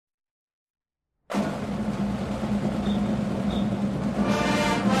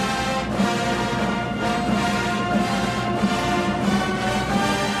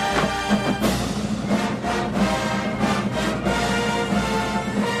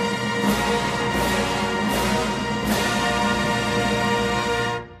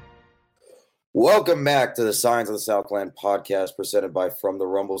Welcome back to the Signs of the Southland podcast presented by From the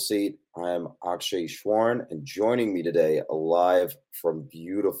Rumble Seat. I am Akshay Schwarn, and joining me today live from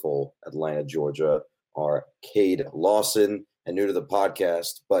beautiful Atlanta, Georgia, are Cade Lawson, and new to the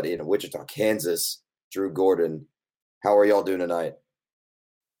podcast, but in Wichita, Kansas, Drew Gordon. How are y'all doing tonight?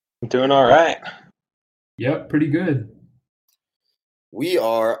 I'm doing all right. Yep, pretty good. We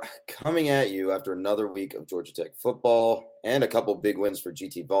are coming at you after another week of Georgia Tech football and a couple big wins for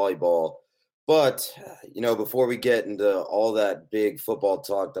GT volleyball. But, before we get into all that big football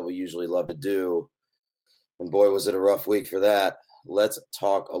talk that we usually love to do, and boy, was it a rough week for that, let's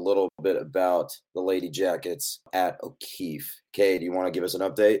talk a little bit about the Lady Jackets at O'Keefe. Kay, do you want to give us an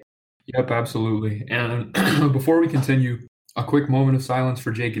update? Yep, absolutely. And before we continue, a quick moment of silence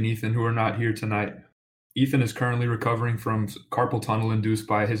for Jake and Ethan, who are not here tonight. Ethan is currently recovering from carpal tunnel induced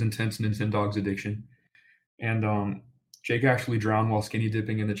by his intense Nintendogs addiction. And Jake actually drowned while skinny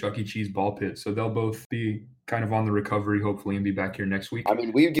dipping in the Chuck E. Cheese ball pit. So they'll both be kind of on the recovery, hopefully, and be back here next week. I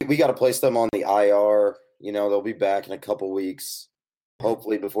mean, we got to place them on the IR. They'll be back in a couple weeks,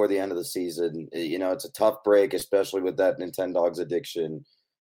 hopefully before the end of the season. It's a tough break, especially with that Nintendogs addiction.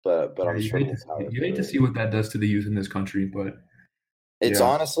 But Yeah, I'm sure you hate to see what that does to the youth in this country, but it's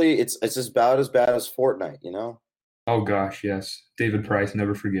honestly it's about as bad as Fortnite, Oh gosh, yes. David Price,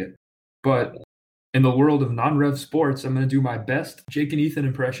 never forget. But in the world of non-rev sports, I'm going to do my best Jake and Ethan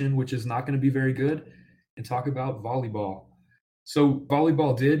impression, which is not going to be very good, and talk about volleyball. So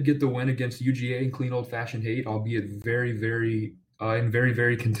volleyball did get the win against UGA in clean old-fashioned hate, albeit very, very in very,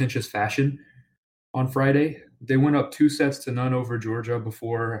 very contentious fashion on Friday. They went up 2-0 over Georgia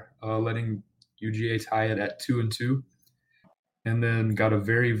before letting UGA tie it at 2-2, and then got a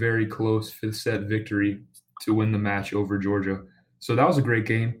very, very close fifth-set victory to win the match over Georgia. So that was a great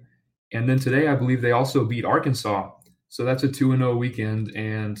game. And then today, I believe they also beat Arkansas. So that's a 2-0 weekend,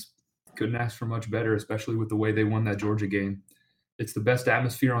 and couldn't ask for much better, especially with the way they won that Georgia game. It's the best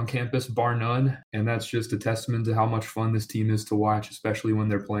atmosphere on campus, bar none, and that's just a testament to how much fun this team is to watch, especially when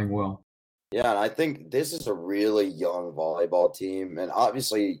they're playing well. Yeah, and I think this is a really young volleyball team. And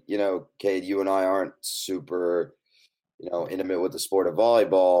obviously, Cade, you and I aren't super, intimate with the sport of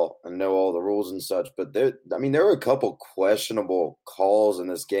volleyball and know all the rules and such. But there were a couple questionable calls in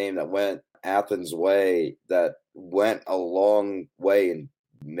this game that went Athens' way that went a long way in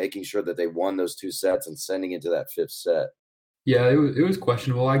making sure that they won those 2 sets and sending into that 5th set. Yeah, it was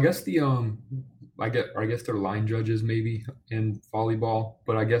questionable. I guess I guess they're line judges maybe in volleyball,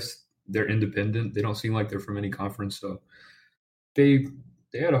 but I guess they're independent. They don't seem like they're from any conference, so they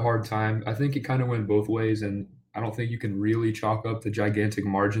had a hard time. I think it kind of went both ways, and I don't think you can really chalk up the gigantic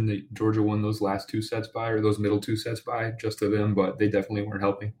margin that Georgia won those last 2 sets by, or those middle 2 sets by, just to them, but they definitely weren't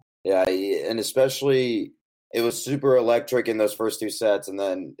helping. Yeah, and especially it was super electric in those first 2 sets, and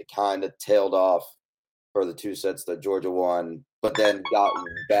then it kind of tailed off for the 2 sets that Georgia won, but then got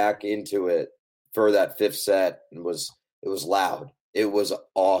back into it for that 5th set, and it was loud. It was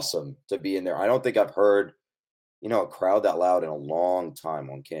awesome to be in there. I don't think I've heard, a crowd that loud in a long time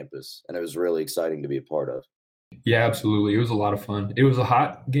on campus, and it was really exciting to be a part of. Yeah, absolutely. It was a lot of fun. It was a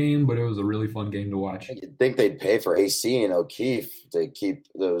hot game, but it was a really fun game to watch. You'd think they'd pay for AC in O'Keefe to keep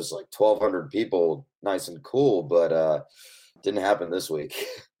those 1,200 people nice and cool, but didn't happen this week.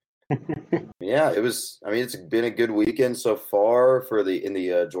 Yeah, it's been a good weekend so far in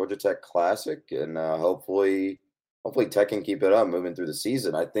the Georgia Tech Classic, and hopefully Tech can keep it up moving through the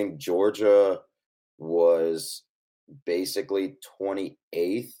season. I think Georgia was basically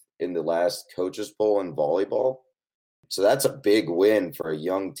 28th in the last coaches poll in volleyball. So that's a big win for a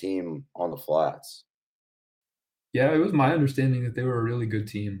young team on the flats. Yeah, it was my understanding that they were a really good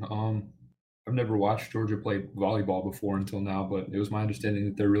team. I've never watched Georgia play volleyball before until now, but it was my understanding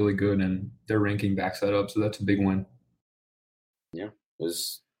that they're really good and their ranking backs that up. So that's a big win. Yeah, it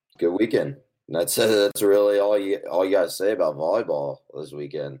was a good weekend. That's really all you got to say about volleyball this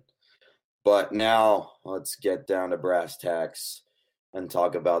weekend. But now let's get down to brass tacks and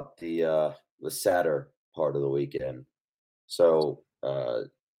talk about the sadder part of the weekend. So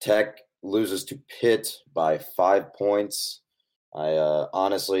Tech loses to Pitt by 5 points. I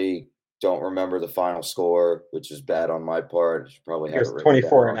honestly don't remember the final score, which is bad on my part. I should probably have it written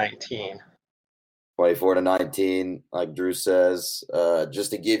 24-19. 24-19, like Drew says.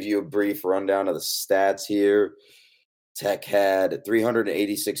 Just to give you a brief rundown of the stats here, Tech had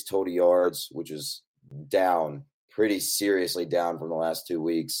 386 total yards, which is down, pretty seriously down from the last 2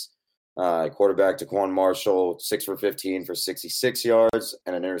 weeks. Quarterback Taquan Marshall, 6 for 15 for 66 yards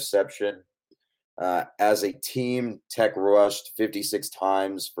and an interception. As a team, Tech rushed 56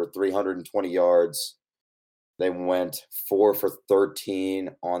 times for 320 yards. They went 4 for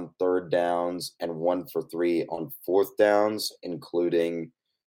 13 on third downs and 1 for 3 on fourth downs, including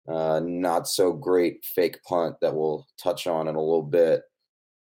not so great fake punt that we'll touch on in a little bit.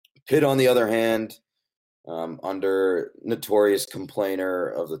 Pitt, on the other hand, under notorious complainer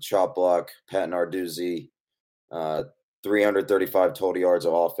of the chop block, Pat Narduzzi, 335 total yards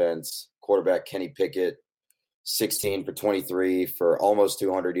of offense. Quarterback Kenny Pickett, 16 for 23 for almost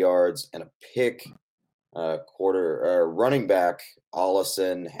 200 yards and a pick. Running back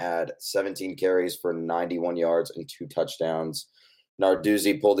Ollison had 17 carries for 91 yards and 2 touchdowns.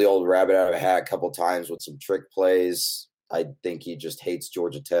 Narduzzi pulled the old rabbit out of a hat a couple times with some trick plays. I think he just hates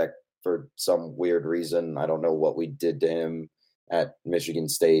Georgia Tech for some weird reason. I don't know what we did to him at Michigan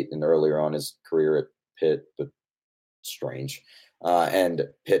State and earlier on his career at Pitt, but strange. And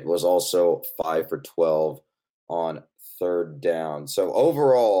Pitt was also 5 for 12 on third down. So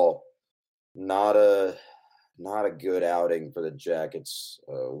overall, not a good outing for the Jackets.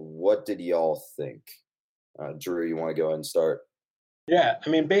 What did y'all think? Drew, you want to go ahead and start? Yeah, I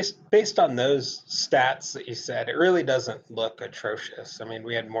mean, based on those stats that you said, it really doesn't look atrocious. I mean,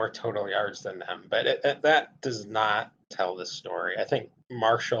 we had more total yards than them, but that does not tell the story. I think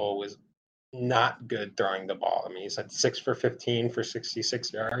Marshall was not good throwing the ball. I mean, he's had 6 for 15 for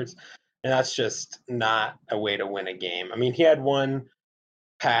 66 yards, and that's just not a way to win a game. I mean, he had one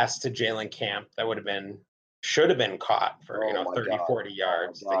pass to Jalen Camp that should have been caught for 30, 40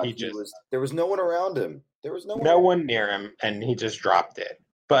 yards. There was no one around him. There was no one near him, and he just dropped it.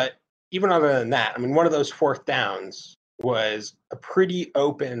 But even other than that, I mean, one of those fourth downs was a pretty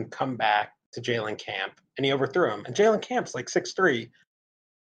open comeback to Jalen Camp, and he overthrew him. And Jalen Camp's like 6'3".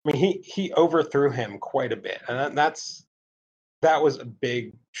 I mean, he overthrew him quite a bit, and that was a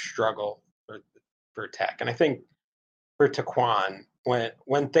big struggle for Tech. And I think for Taquan,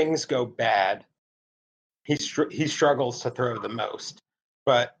 when things go bad, he struggles to throw the most.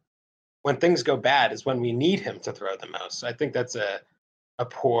 But when things go bad is when we need him to throw the most. So I think that's a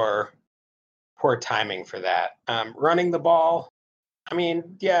poor timing for that. Running the ball, I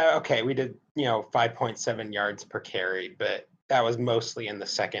mean, yeah, okay, we did 5.7 yards per carry, but that was mostly in the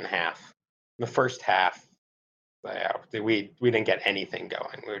second half. In the first half, we didn't get anything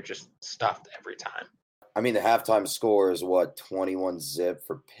going. We were just stuffed every time. I mean, the halftime score is 21-zip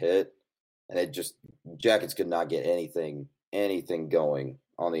for Pitt, and Jackets could not get anything going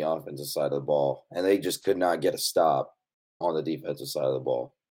on the offensive side of the ball, and they just could not get a stop on the defensive side of the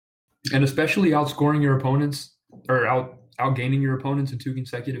ball. And especially outscoring your opponents or outgaining your opponents in 2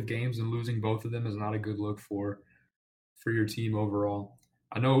 consecutive games and losing both of them is not a good look for your team overall.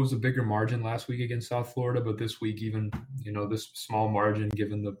 I know it was a bigger margin last week against South Florida, but this week, even this small margin,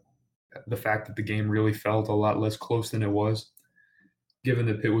 given the fact that the game really felt a lot less close than it was, given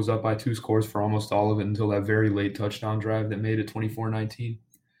that Pitt was up by 2 scores for almost all of it until that very late touchdown drive that made it 24-19.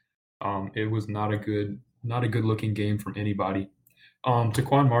 It was not a good looking game from anybody.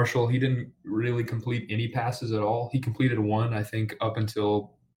 Taquan Marshall, he didn't really complete any passes at all. He completed one, I think, up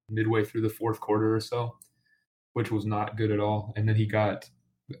until midway through the fourth quarter or so, which was not good at all. And then he got,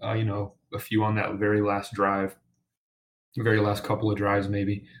 a few on that very last drive, the very last couple of drives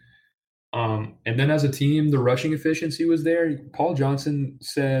maybe. And then as a team, the rushing efficiency was there. Paul Johnson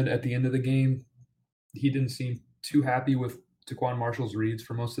said at the end of the game, he didn't seem too happy with Taquan Marshall's reads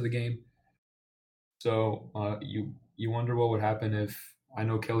for most of the game. So you wonder what would happen if, I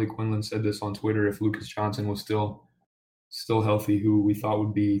know Kelly Quinlan said this on Twitter, if Lucas Johnson was still healthy, who we thought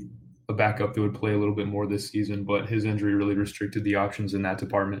would be a backup that would play a little bit more this season, but his injury really restricted the options in that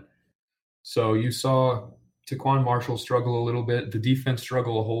department. So you saw Taquan Marshall struggle a little bit. The defense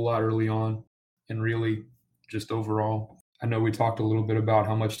struggle a whole lot early on, and really just overall. I know we talked a little bit about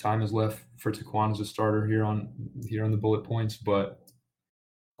how much time is left for Taquan as a starter here on the bullet points, but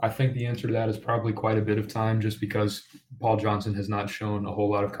I think the answer to that is probably quite a bit of time, just because Paul Johnson has not shown a whole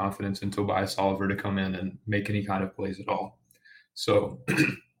lot of confidence in Tobias Oliver to come in and make any kind of plays at all. So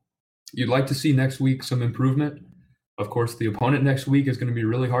you'd like to see next week some improvement. Of course, the opponent next week is going to be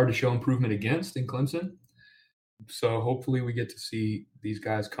really hard to show improvement against in Clemson. So hopefully we get to see these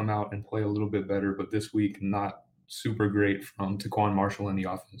guys come out and play a little bit better, but this week not super great from Taquan Marshall in the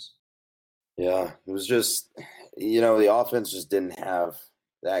offense. Yeah, it was just, the offense just didn't have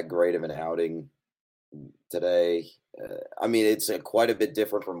that great of an outing today. I mean, it's quite a bit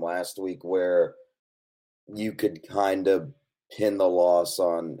different from last week, where you could kind of pin the loss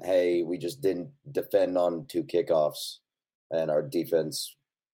on, hey, we just didn't defend on 2 kickoffs, and our defense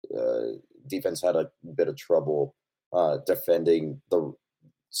had a bit of trouble defending the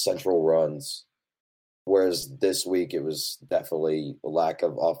central runs. Whereas this week, it was definitely a lack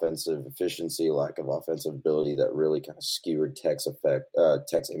of offensive efficiency, lack of offensive ability that really kind of skewered Tech's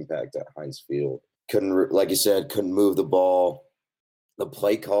impact at Heinz Field. Like you said, couldn't move the ball. The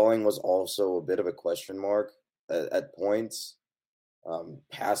play calling was also a bit of a question mark at points.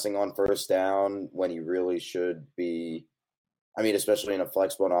 Passing on first down when you really should be. I mean, especially in a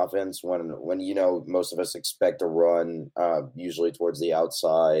flexible offense when most of us expect a run, usually towards the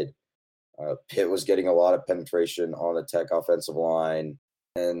outside. Pitt was getting a lot of penetration on the Tech offensive line.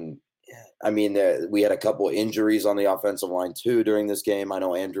 And, I mean, we had a couple injuries on the offensive line, too, during this game. I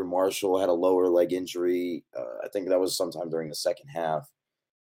know Andrew Marshall had a lower leg injury. I think that was sometime during the second half.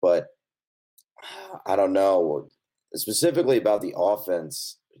 But I don't know. Specifically about the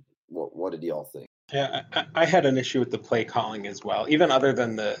offense, what did y'all think? Yeah, I had an issue with the play calling as well, even other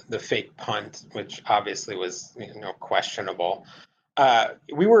than the fake punt, which obviously was questionable.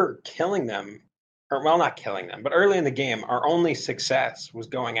 We were killing them, or well, not killing them, but early in the game, our only success was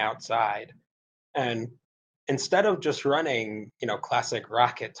going outside. And instead of just running, classic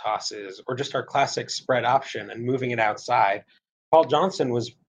rocket tosses or just our classic spread option and moving it outside, Paul Johnson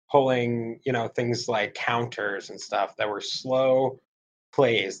was pulling, things like counters and stuff that were slow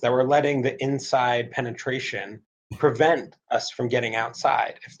plays that were letting the inside penetration prevent us from getting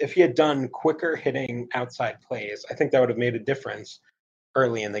outside. If he had done quicker hitting outside plays, I think that would have made a difference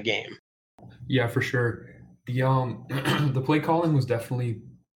early in the game. Yeah, for sure. The the play calling was definitely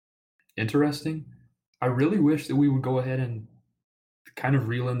interesting. I really wish that we would go ahead and kind of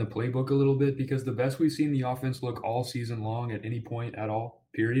reel in the playbook a little bit, because the best we've seen the offense look all season long at any point at all,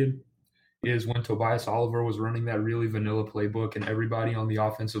 period, is when Tobias Oliver was running that really vanilla playbook and everybody on the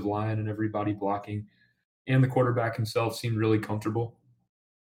offensive line and everybody blocking and the quarterback himself seemed really comfortable.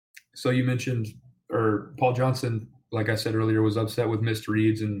 So you mentioned, or Paul Johnson, like I said earlier, was upset with missed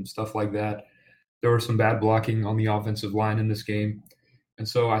reads and stuff like that. There was some bad blocking on the offensive line in this game. And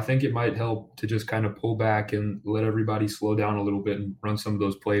so I think it might help to just kind of pull back and let everybody slow down a little bit and run some of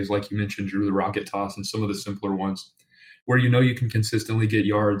those plays, like you mentioned, Drew, the rocket toss and some of the simpler ones where you can consistently get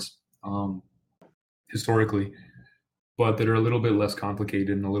yards historically, but that are a little bit less complicated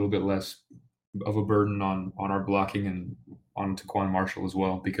and a little bit less of a burden on our blocking and on TaQuon Marshall as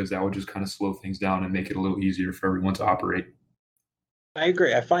well, because that would just kind of slow things down and make it a little easier for everyone to operate. I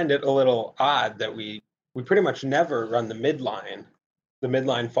agree. I find it a little odd that we pretty much never run the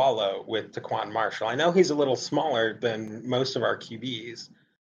midline follow with TaQuon Marshall. I know he's a little smaller than most of our QBs,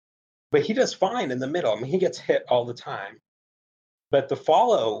 but he does fine in the middle. I mean, he gets hit all the time. But the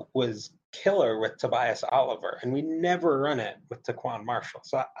follow was killer with Tobias Oliver, and we never run it with TaQuon Marshall.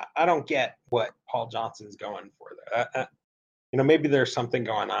 So I don't get what Paul Johnson's going for there. Maybe there's something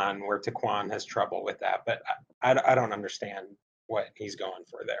going on where TaQuon has trouble with that, but I don't understand what he's going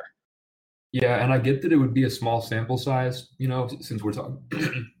for there. Yeah, and I get that it would be a small sample size, since we're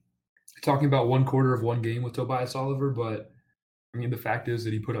talking about one quarter of one game with Tobias Oliver, but I mean, the fact is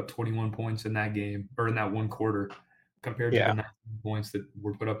that he put up 21 points in that game, or in that one quarter, compared to the 19 points that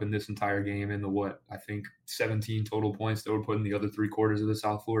were put up in this entire game and I think 17 total points that were put in the other 3 quarters of the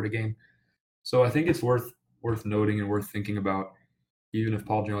South Florida game. So I think it's worth noting and worth thinking about, even if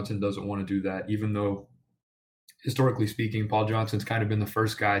Paul Johnson doesn't want to do that, even though historically speaking, Paul Johnson's kind of been the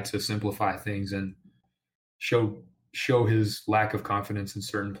first guy to simplify things and show his lack of confidence in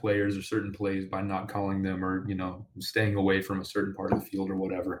certain players or certain plays by not calling them or, staying away from a certain part of the field or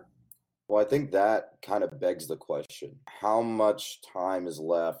whatever. Well, I think that kind of begs the question. How much time is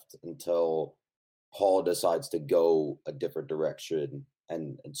left until Paul decides to go a different direction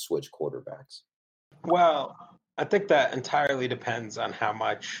and switch quarterbacks? Well, I think that entirely depends on how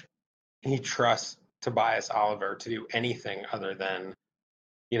much he trusts Tobias Oliver to do anything other than,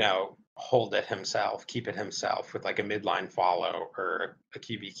 hold it himself, keep it himself with like a midline follow or a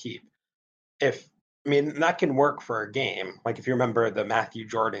QB keep. That can work for a game. Like if you remember the Matthew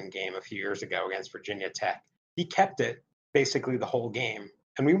Jordan game a few years ago against Virginia Tech, he kept it basically the whole game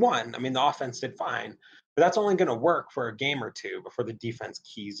and we won. I mean, the offense did fine, but that's only going to work for a game or two before the defense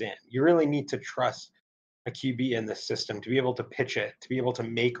keys in. You really need to trust a QB in this system to be able to pitch it, to be able to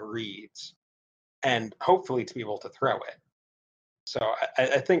make reads, and hopefully to be able to throw it. So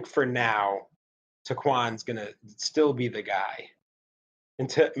I think for now, TaQuon's going to still be the guy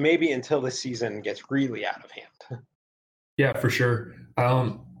until the season gets really out of hand. Yeah, for sure.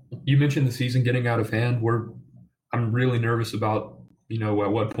 You mentioned the season getting out of hand. I'm really nervous about, at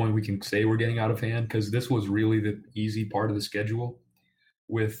what point we can say we're getting out of hand, because this was really the easy part of the schedule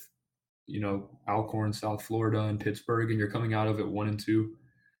with, Alcorn, South Florida, and Pittsburgh, and you're coming out of it 1-2.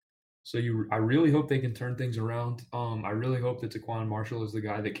 So I really hope they can turn things around. I really hope that TaQuon Marshall is the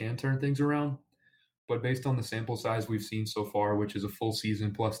guy that can turn things around. But based on the sample size we've seen so far, which is a full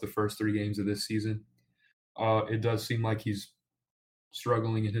season plus the first 3 games of this season, it does seem like he's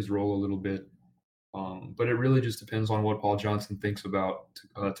struggling in his role a little bit. But it really just depends on what Paul Johnson thinks about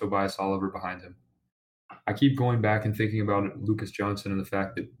Tobias Oliver behind him. I keep going back and thinking about Lucas Johnson and the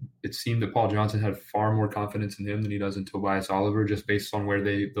fact that it seemed that Paul Johnson had far more confidence in him than he does in Tobias Oliver, just based on where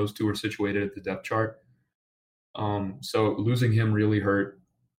those two are situated at the depth chart. So losing him really hurt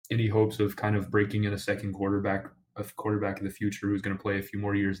any hopes of kind of breaking in a quarterback of the future who's going to play a few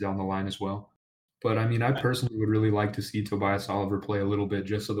more years down the line as well. But I mean, I personally would really like to see Tobias Oliver play a little bit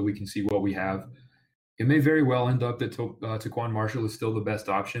just so that we can see what we have. It may very well end up that Taquan Marshall is still the best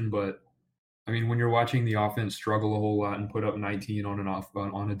option, but I mean, when you're watching the offense struggle a whole lot and put up 19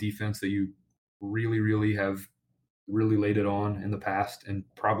 on a defense that you really have really laid it on in the past and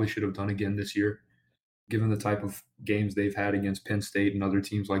probably should have done again this year, given the type of games they've had against Penn State and other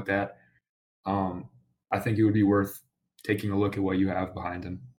teams like that, I think it would be worth taking a look at what you have behind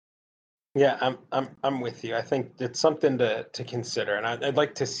him. Yeah, I'm with you. I think it's something to consider, and I'd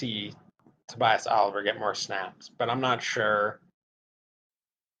like to see Tobias Oliver get more snaps, but I'm not sure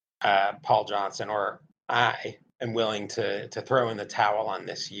Paul Johnson or I am willing to throw in the towel on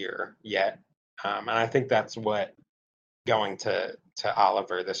this year yet. And I think that's what going to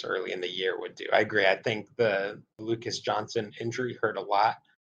Oliver this early in the year would do. I agree. I think the Lucas Johnson injury hurt a lot.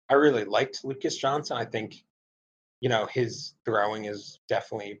 I really liked Lucas Johnson. I think, his throwing is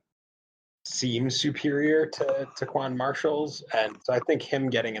definitely seems superior to Taquan Marshall's. And so I think him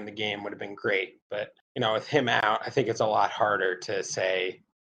getting in the game would have been great. But, with him out, I think it's a lot harder to say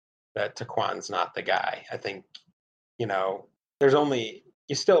that Taquan's not the guy. I think,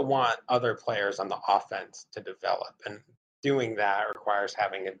 you still want other players on the offense to develop. And doing that requires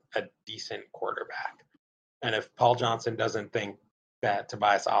having a decent quarterback. And if Paul Johnson doesn't think that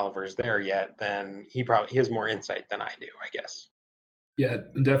Tobias Oliver is there yet, then he has more insight than I do, I guess. Yeah,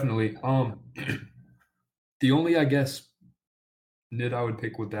 definitely. The only, I guess, nit I would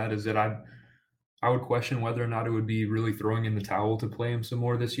pick with that is that I would question whether or not it would be really throwing in the towel to play him some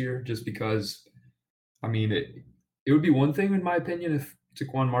more this year, just because, I mean, it would be one thing, in my opinion, if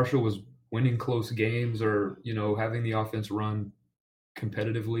Taquan Marshall was winning close games or, having the offense run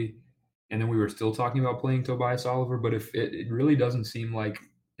competitively, and then we were still talking about playing Tobias Oliver. But if it really doesn't seem like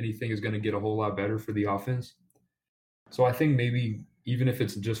anything is going to get a whole lot better for the offense. So I think maybe even if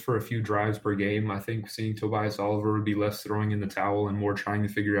it's just for a few drives per game, I think seeing Tobias Oliver would be less throwing in the towel and more trying to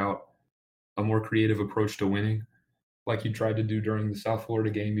figure out a more creative approach to winning, like he tried to do during the South Florida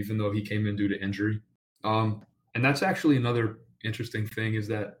game, even though he came in due to injury. And that's actually another interesting thing is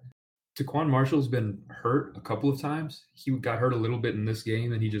that Taquan Marshall's been hurt a couple of times. He got hurt a little bit in this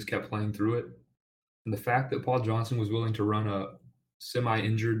game, and he just kept playing through it. And the fact that Paul Johnson was willing to run a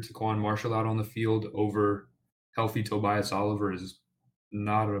semi-injured Taquan Marshall out on the field over healthy Tobias Oliver is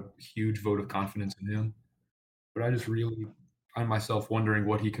not a huge vote of confidence in him. But I just really find myself wondering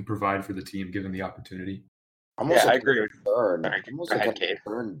what he could provide for the team given the opportunity. I agree with you. I'm also kind of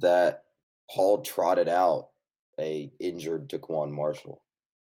concerned that Paul trotted out a injured Taquan Marshall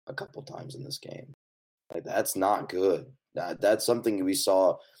a couple times in this game. Like, that's not good. That's something we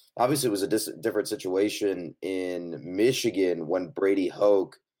saw. Obviously, it was a different situation in Michigan when Brady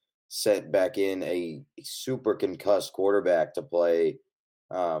Hoke sent back in a super concussed quarterback to play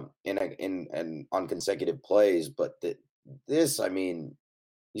in on consecutive plays. But this, I mean,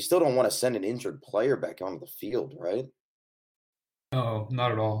 you still don't want to send an injured player back onto the field, right? No,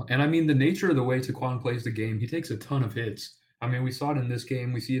 not at all. And I mean, the nature of the way Taquan plays the game, he takes a ton of hits. I mean, we saw it in this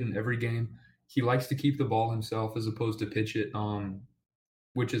game. We see it in every game. He likes to keep the ball himself as opposed to pitch it,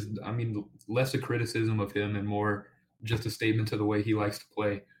 which is, I mean, less a criticism of him and more just a statement to the way he likes to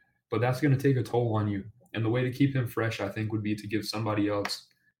play. But that's going to take a toll on you. And the way to keep him fresh, I think, would be to give somebody else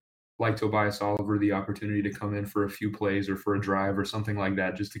like Tobias Oliver the opportunity to come in for a few plays or for a drive or something like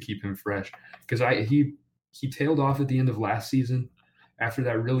that just to keep him fresh. Because he tailed off at the end of last season after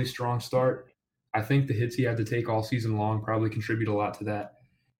that really strong start. I think the hits he had to take all season long probably contribute a lot to that.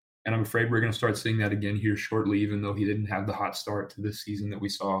 And I'm afraid we're going to start seeing that again here shortly, even though he didn't have the hot start to this season that we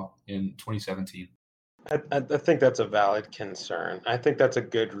saw in 2017. I think that's a valid concern. I think that's a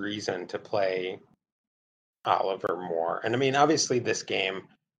good reason to play Oliver more. And I mean, obviously this game,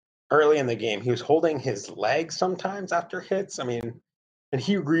 early in the game, he was holding his legs sometimes after hits. I mean, and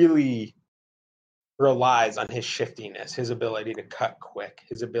he really relies on his shiftiness, his ability to cut quick,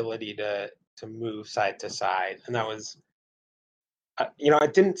 his ability to move side to side. And that was,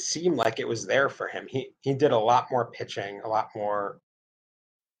 it didn't seem like it was there for him. He did a lot more pitching, a lot more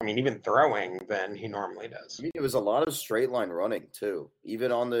I mean, even throwing than he normally does. I mean, it was a lot of straight line running too.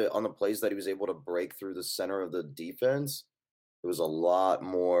 Even on the plays that he was able to break through the center of the defense, it was a lot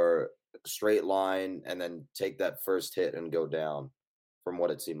more straight line and then take that first hit and go down, from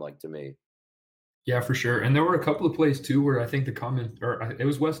what it seemed like to me. Yeah, for sure. And there were a couple of plays too where I think it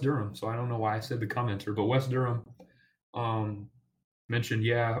was Wes Durham, so I don't know why I said the commenter, but Wes Durham mentioned,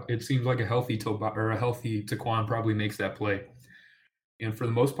 yeah, it seems like a healthy Taquan probably makes that play. And for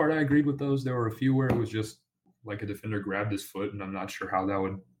the most part, I agreed with those. There were a few where it was just like a defender grabbed his foot, and I'm not sure how that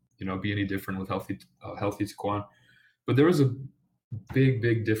would, be any different with healthy Taquan. But there was a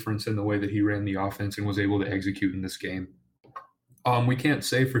big difference in the way that he ran the offense and was able to execute in this game. We can't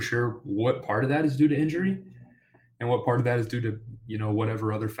say for sure what part of that is due to injury and what part of that is due to,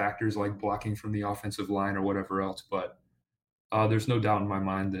 whatever other factors like blocking from the offensive line or whatever else. But there's no doubt in my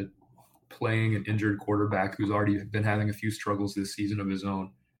mind that playing an injured quarterback who's already been having a few struggles this season of his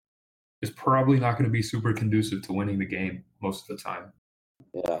own is probably not going to be super conducive to winning the game most of the time.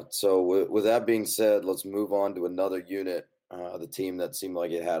 Yeah, so with that being said, let's move on to another unit, the team that seemed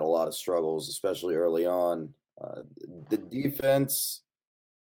like it had a lot of struggles, especially early on. The defense,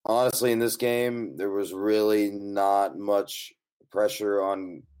 honestly, in this game, there was really not much pressure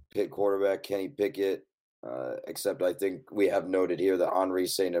on Pitt quarterback Kenny Pickett, except I think we have noted here that Henri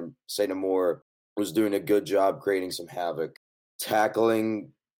St. Amour was doing a good job creating some havoc.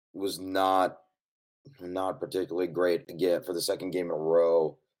 Tackling was not particularly great again for the second game in a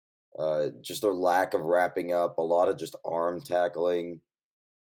row. Just a lack of wrapping up, a lot of just arm tackling.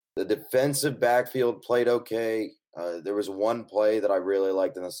 The defensive backfield played okay. There was one play that I really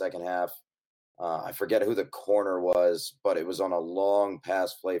liked in the second half. I forget who the corner was, but it was on a long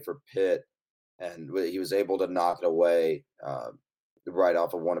pass play for Pitt, and he was able to knock it away right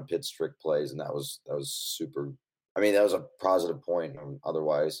off of one of Pitt's trick plays, and that was super. I mean, that was a positive point.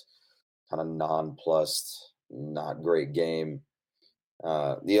 Otherwise, kind of nonplussed, not great game.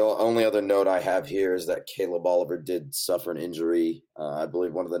 The only other note I have here is that Caleb Oliver did suffer an injury. I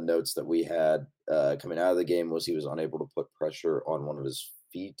believe one of the notes that we had coming out of the game was he was unable to put pressure on one of his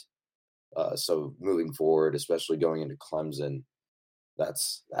feet. So moving forward, especially going into Clemson,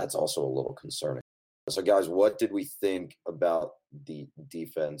 that's also a little concerning. So guys, what did we think about the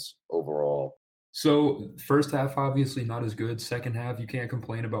defense overall? So first half, obviously not as good. Second half, you can't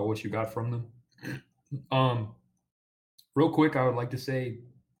complain about what you got from them. Real quick, I would like to say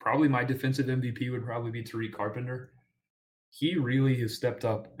probably my defensive MVP would probably be Tariq Carpenter. He really has stepped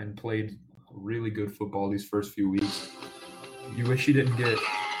up and played really good football these first few weeks. You wish he didn't get...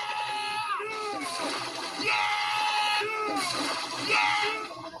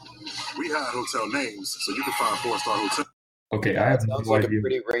 We had hotel names, so you can find 4-star hotel. Okay, I have no idea. Like a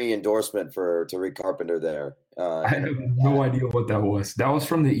pretty ringy endorsement for Tariq Carpenter there. I have no idea what that was. That was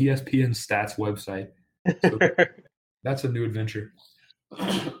from the ESPN Stats website. So that's a new adventure.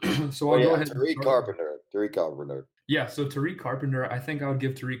 So I'll go ahead. Tariq Carpenter. Yeah, so Tariq Carpenter, I think I would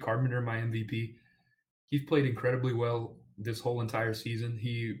give Tariq Carpenter my MVP. He's played incredibly well this whole entire season.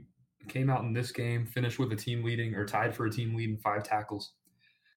 He came out in this game, finished with tied for a team leading 5 tackles.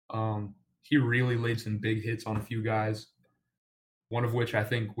 He really laid some big hits on a few guys, one of which I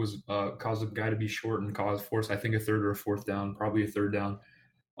think was caused a guy to be short and force, I think, a third or a fourth down, probably a third down.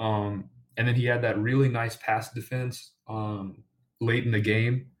 And then he had that really nice pass defense late in the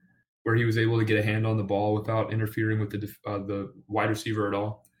game where he was able to get a hand on the ball without interfering with the wide receiver at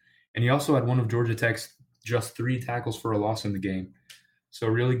all. And he also had one of Georgia Tech's just 3 tackles for a loss in the game. So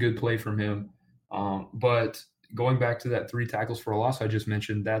really good play from him. But going back to that 3 tackles for a loss I just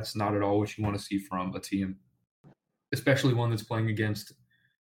mentioned, that's not at all what you want to see from a team, especially one that's playing against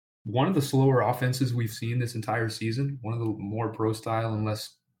one of the slower offenses we've seen this entire season, one of the more pro style and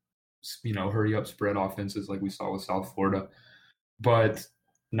less, hurry up spread offenses like we saw with South Florida. But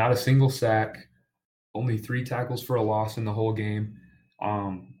not a single sack, only 3 tackles for a loss in the whole game.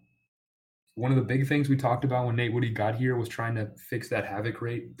 One of the big things we talked about when Nate Woody got here was trying to fix that havoc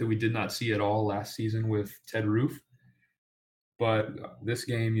rate that we did not see at all last season with Ted Roof. But this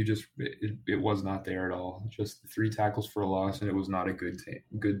game, it was not there at all. Just 3 tackles for a loss, and it was not a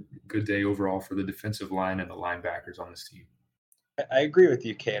good day overall for the defensive line and the linebackers on this team. I agree with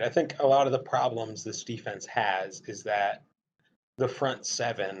you, Kate. I think a lot of the problems this defense has is that the front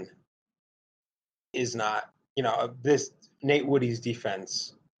 7 is not, this Nate Woody's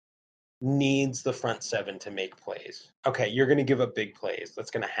defense needs the front 7 to make plays. Okay, you're going to give up big plays. That's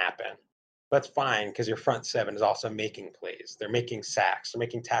going to happen. That's fine because your front 7 is also making plays. They're making sacks. They're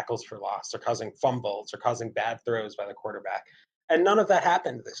making tackles for loss. They're causing fumbles. They're causing bad throws by the quarterback. And none of that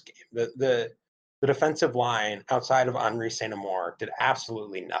happened this game. the defensive line outside of Henri St. Amour did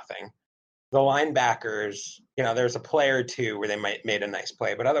absolutely nothing. The linebackers, there's a play or two where they made a nice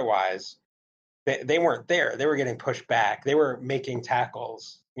play, but otherwise they weren't there. They were getting pushed back. They were making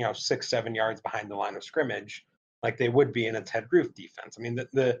tackles, 6-7 yards behind the line of scrimmage, like they would be in a Ted Roof defense. I mean,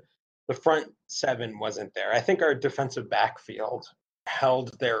 the front seven wasn't there. I think our defensive backfield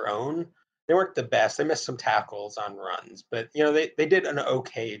held their own. They weren't the best. They missed some tackles on runs, but they did an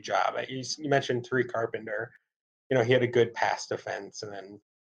okay job. You mentioned Tariq Carpenter. He had a good pass defense, and then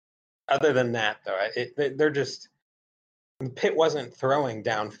other than that, though, they're just Pitt wasn't throwing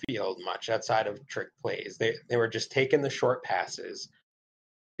downfield much outside of trick plays. They were just taking the short passes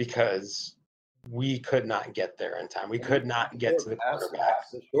because we could not get there in time. We could not get to the quarterback.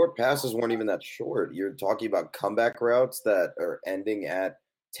 The short passes weren't even that short. You're talking about comeback routes that are ending at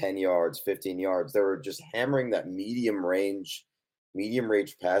 10 yards, 15 yards. They were just hammering that medium range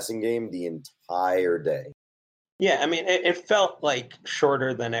passing game the entire day. Yeah, I mean, it felt like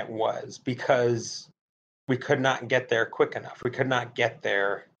shorter than it was because we could not get there quick enough. We could not get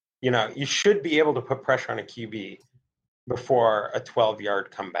there. You should be able to put pressure on a QB before a 12-yard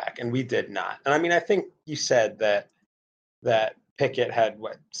comeback, and we did not. And I mean, I think you said that Pickett had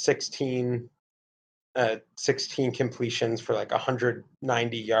 16 completions for like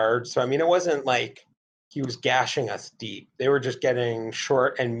 190 yards. So I mean, it wasn't like he was gashing us deep. They were just getting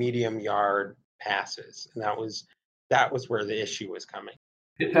short and medium yard passes, and that was where the issue was coming.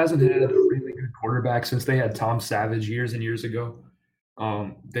 It hasn't had a really good quarterback since they had Tom Savage years and years ago.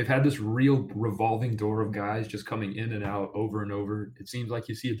 They've had this real revolving door of guys just coming in and out over and over. It seems like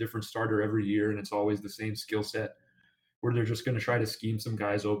you see a different starter every year, and it's always the same skill set where they're just going to try to scheme some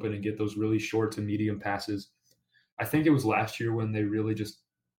guys open and get those really short to medium passes. I think it was last year when they really just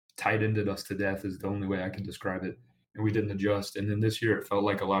tight ended us to death is the only way I can describe it, and we didn't adjust. And then this year it felt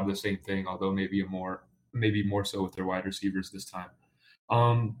like a lot of the same thing, although maybe more so with their wide receivers this time.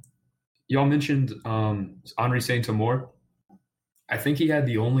 Y'all mentioned Henri St. Amour. I think he had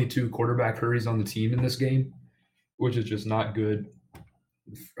the only 2 quarterback hurries on the team in this game, which is just not good.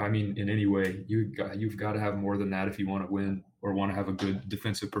 I mean, in any way, you've got to have more than that if you want to win or want to have a good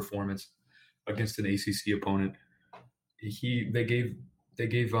defensive performance against an ACC opponent. They gave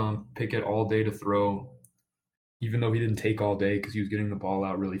Pickett all day to throw, even though he didn't take all day because he was getting the ball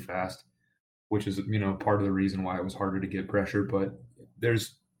out really fast, which is part of the reason why it was harder to get pressure. But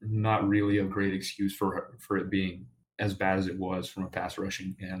there's not really a great excuse for it being as bad as it was from a pass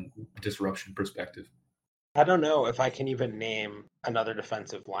rushing and disruption perspective. I don't know if I can even name another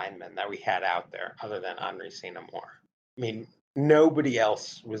defensive lineman that we had out there other than Henri St. Amour. I mean, nobody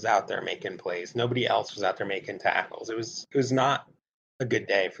else was out there making plays. Nobody else was out there making tackles. It was not a good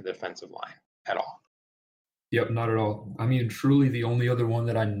day for the defensive line at all. Yep, not at all. I mean, truly the only other one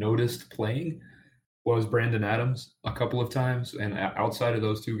that I noticed playing was Brandon Adams a couple of times. And outside of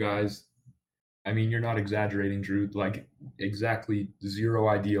those 2 guys, I mean, you're not exaggerating, Drew. Like, exactly zero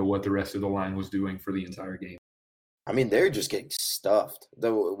idea what the rest of the line was doing for the entire game. I mean, they're just getting stuffed.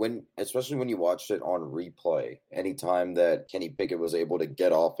 Though, especially when you watched it on replay, anytime that Kenny Pickett was able to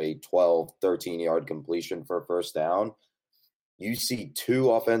get off a 12, 13-yard completion for a first down, you see 2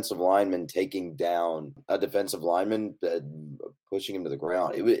 offensive linemen taking down a defensive lineman, pushing him to the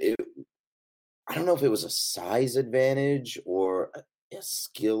ground. I don't know if it was a size advantage or a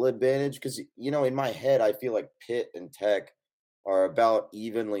skill advantage because, in my head, I feel like Pitt and Tech are about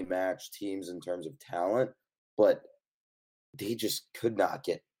evenly matched teams in terms of talent, but they just could not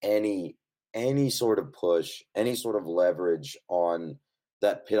get any sort of push, any sort of leverage on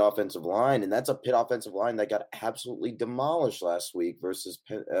that Pitt offensive line. And that's a Pitt offensive line that got absolutely demolished last week versus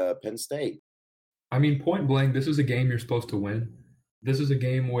Penn State. I mean, point blank, this is a game you're supposed to win. This is a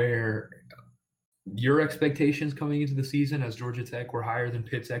game where your expectations coming into the season as Georgia Tech were higher than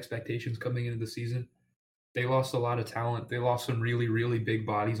Pitt's expectations coming into the season. They lost a lot of talent. They lost some really, really big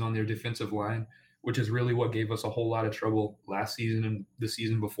bodies on their defensive line, which is really what gave us a whole lot of trouble last season and the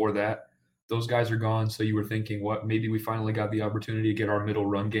season before that. Those guys are gone, so you were thinking, maybe we finally got the opportunity to get our middle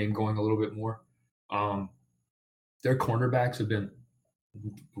run game going a little bit more. Their cornerbacks have been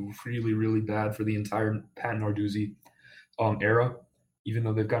really, really bad for the entire Pat Narduzzi era, even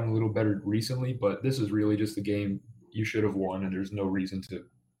though they've gotten a little better recently. But this is really just a game you should have won, and there's no reason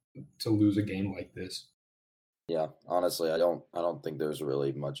to lose a game like this. Yeah, honestly, I don't think there's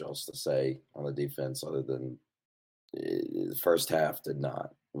really much else to say on the defense other than the first half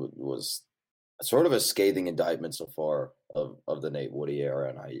was sort of a scathing indictment so far of the Nate Woody era,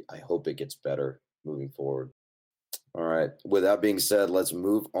 and I hope it gets better moving forward. All right. With that being said, let's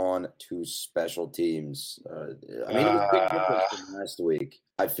move on to special teams. It was a big difference from last week.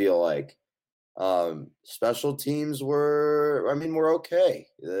 I feel like Special teams were okay.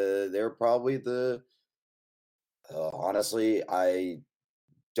 They're probably honestly, I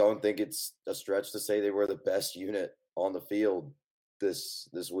don't think it's a stretch to say they were the best unit on the field this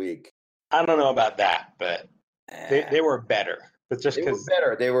week. I don't know about that, but they were better. But just because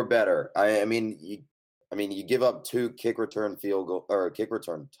they were better. I mean, you give up 2 kick return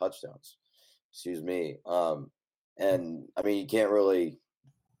touchdowns. Excuse me. And I mean, you can't really.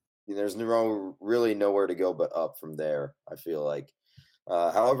 There's really nowhere to go but up from there, I feel like.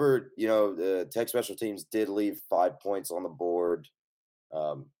 However, the Tech special teams did leave 5 points on the board.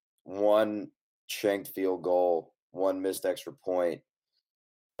 1 shanked field goal, 1 missed extra point.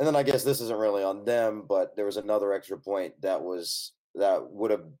 And then I guess this isn't really on them, but there was another extra point that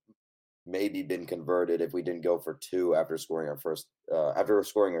would have maybe been converted if we didn't go for 2 after scoring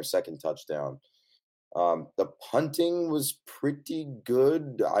our second touchdown. The punting was pretty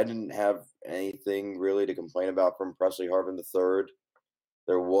good. I didn't have anything really to complain about from Presley Harvin III.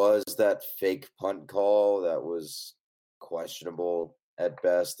 There was that fake punt call that was questionable at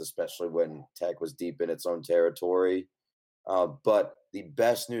best, especially when Tech was deep in its own territory. But the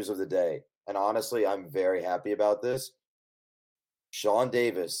best news of the day, and honestly, I'm very happy about this, Sean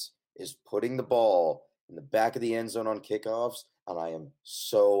Davis is putting the ball in the back of the end zone on kickoffs, and I am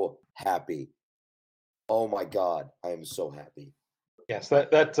so happy. Oh my God, I am so happy. Yes,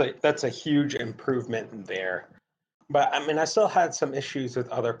 that's a huge improvement there. But I mean, I still had some issues with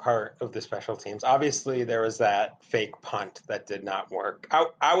other part of the special teams. Obviously, there was that fake punt that did not work.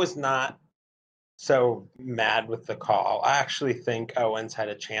 I was not so mad with the call. I actually think Owens had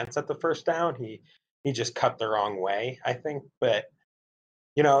a chance at the first down. He just cut the wrong way, I think. But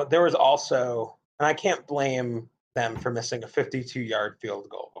there was also, and I can't blame them for missing a 52-yard field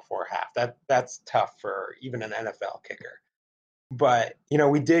goal before half. That's tough for even an NFL kicker. But,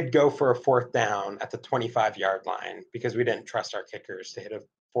 we did go for a 4th down at the 25-yard line because we didn't trust our kickers to hit a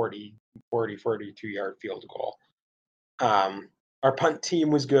 42-yard field goal. Our punt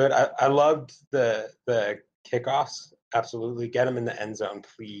team was good. I loved the kickoffs. Absolutely. Get them in the end zone,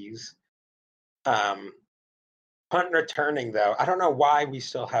 please. Punt and returning, though, I don't know why we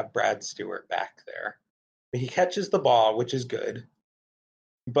still have Brad Stewart back there. He catches the ball, which is good,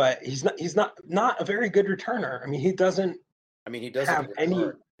 but he's not a very good returner. I mean, he doesn't. He doesn't have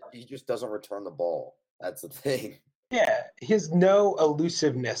any. He just doesn't return the ball. That's the thing. Yeah, he has no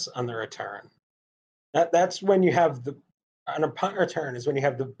elusiveness on the return. That's when you have on a punt return is when you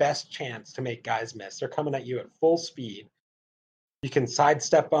have the best chance to make guys miss. They're coming at you at full speed. You can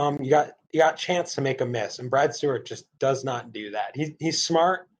sidestep them. You got chance to make a miss, and Brad Stewart just does not do that. He's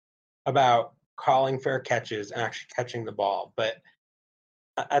smart about calling fair catches and actually catching the ball, but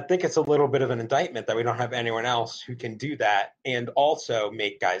I think it's a little bit of an indictment that we don't have anyone else who can do that and also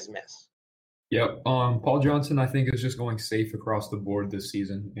make guys miss. Yep. Paul Johnson, I think, is just going safe across the board this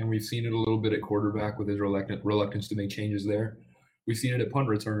season, and we've seen it a little bit at quarterback with his reluctance to make changes there. We've seen it at punt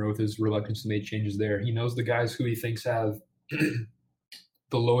returner with his reluctance to make changes there. He knows the guys who he thinks have the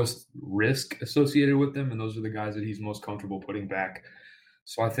lowest risk associated with them, and those are the guys that he's most comfortable putting back.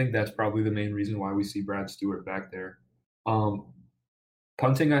 So I think that's probably the main reason why we see Brad Stewart back there.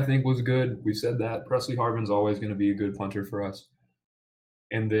 Punting, I think, was good. We said that. Presley Harvin's always going to be a good punter for us.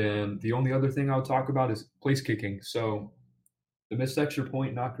 And then the only other thing I'll talk about is place kicking. So the missed extra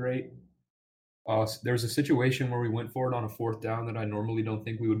point, not great. There's a situation where we went for it on a 4th down that I normally don't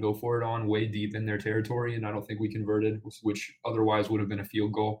think we would go for it on, way deep in their territory, and I don't think we converted, which otherwise would have been a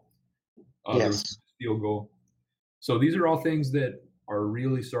field goal. Yes. Field goal. So these are all things that are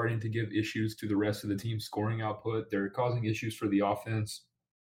really starting to give issues to the rest of the team's scoring output. They're causing issues for the offense,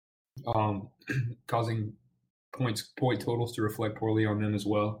 causing point totals to reflect poorly on them as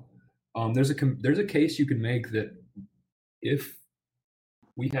well. There's a case you can make that if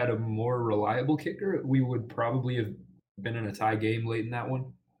we had a more reliable kicker, we would probably have been in a tie game late in that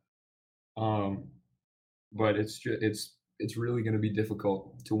one. But it's really going to be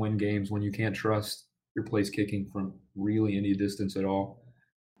difficult to win games when you can't trust your place kicking from really any distance at all.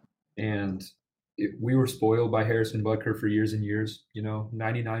 And we were spoiled by Harrison Butker for years and years.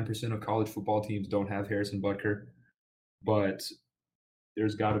 99% of college football teams don't have Harrison Butker, but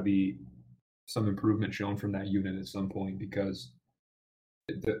there's got to be some improvement shown from that unit at some point, because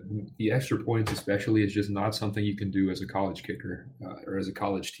the extra points especially is just not something you can do as a college kicker or as a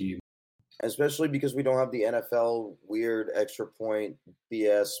college team. Especially because we don't have the NFL weird extra point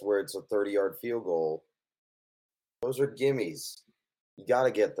BS where it's a 30-yard field goal. Those are gimmies. You got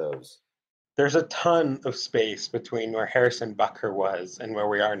to get those. There's a ton of space between where Harrison Butker was and where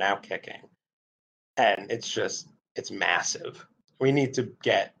we are now kicking. And it's massive. We need to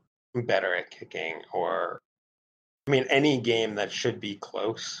get better at kicking, or I mean, any game that should be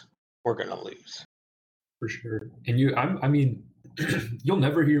close, we're going to lose. For sure. And I mean, you'll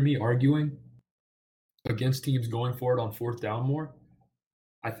never hear me arguing against teams going for it on fourth down more.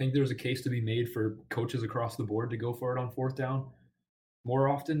 I think there's a case to be made for coaches across the board to go for it on fourth down more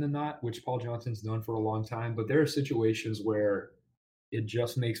often than not, which Paul Johnson's done for a long time. But there are situations where it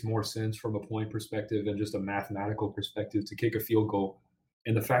just makes more sense from a point perspective and just a mathematical perspective to kick a field goal.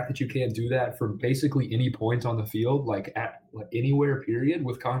 And the fact that you can't do that from basically any point on the field, like at anywhere, period,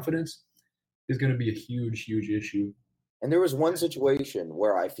 with confidence, is going to be a huge, huge issue. And there was one situation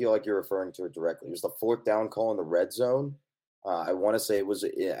where I feel like you're referring to it directly. It was the fourth down call in the red zone. I want to say it was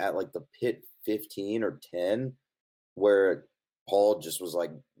at like the pit 15 or 10, where Paul just was like,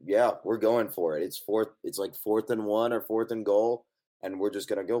 "Yeah, we're going for it. It's fourth. It's like 4th and 1 or 4th and goal, and we're just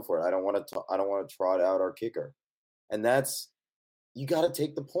gonna go for it. I don't want to trot out our kicker." And that's, you got to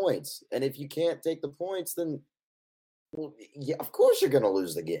take the points. And if you can't take the points, then well, yeah, of course you're gonna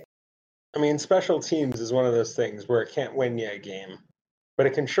lose the game. I mean, special teams is one of those things where it can't win you a game, but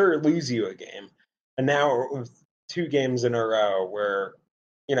it can sure lose you a game. And now with 2 games in a row where,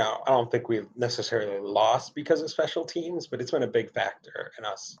 I don't think we necessarily lost because of special teams, but it's been a big factor in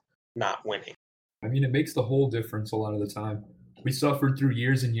us not winning. I mean, it makes the whole difference a lot of the time. We suffered through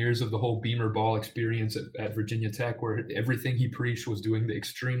years and years of the whole Beamer Ball experience at Virginia Tech, where everything he preached was doing the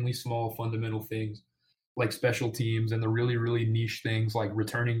extremely small fundamental things like special teams and the really, really niche things like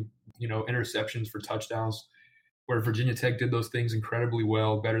returning, interceptions for touchdowns, where Virginia Tech did those things incredibly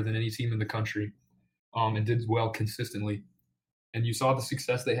well, better than any team in the country, and did well consistently. And you saw the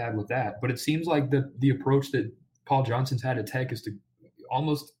success they had with that. But it seems like the approach that Paul Johnson's had at Tech is to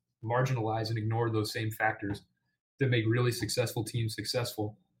almost marginalize and ignore those same factors that make really successful teams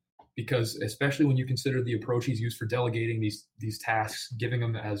successful. Because especially when you consider the approach he's used for delegating these tasks, giving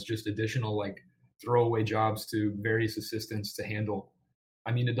them as just additional like throwaway jobs to various assistants to handle.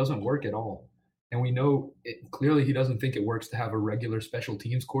 I mean, it doesn't work at all. And we know clearly he doesn't think it works to have a regular special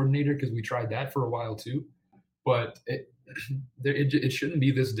teams coordinator, because we tried that for a while too. But it shouldn't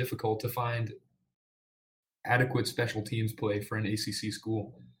be this difficult to find adequate special teams play for an ACC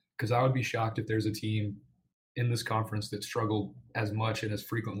school, because I would be shocked if there's a team in this conference that struggled as much and as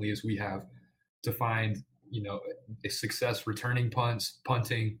frequently as we have to find, a success returning punts,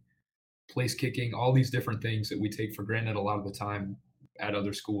 punting, place kicking, all these different things that we take for granted a lot of the time at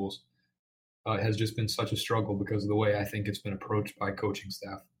other schools. Has just been such a struggle because of the way I think it's been approached by coaching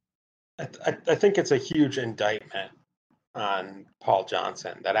staff. I think it's a huge indictment on Paul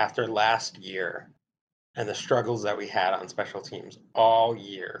Johnson that after last year and the struggles that we had on special teams all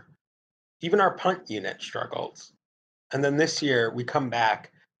year, even our punt unit struggled. And then this year we come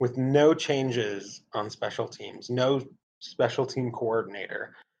back with no changes on special teams, no special team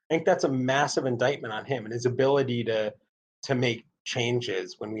coordinator. I think that's a massive indictment on him and his ability to make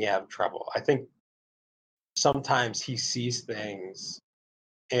changes when we have trouble. I think sometimes he sees things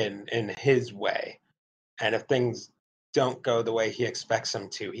in his way, and if things don't go the way he expects them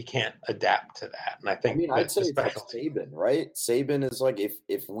to, he can't adapt to that. And I think I'd say it's like Saban, right? Saban is like,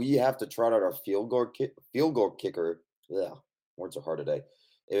 if we have to trot out our field goal kicker, words are hard today.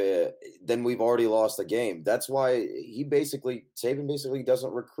 Then we've already lost the game. That's why Saban basically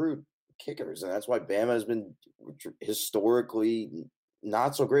doesn't recruit kickers, and that's why Bama has been historically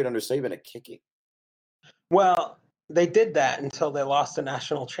not so great under Saban at kicking. Well, they did that until they lost the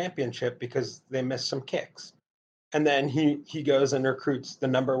national championship because they missed some kicks. And then he goes and recruits the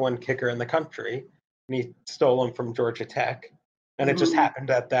number 1 kicker in the country, and he stole him from Georgia Tech. And it just happened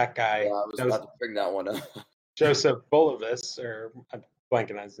that guy. Yeah, I was about to bring that one up. Joseph Bolivis, or I'm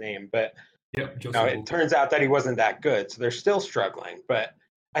blanking on his name, but it turns out that he wasn't that good. So they're still struggling. But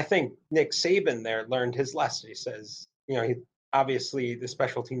I think Nick Saban there learned his lesson. He says, obviously the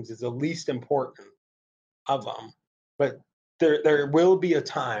special teams is the least important of them, but there will be a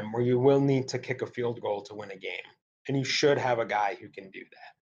time where you will need to kick a field goal to win a game, and you should have a guy who can do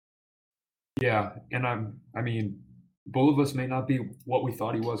that. Yeah, and I mean, Bolivis may not be what we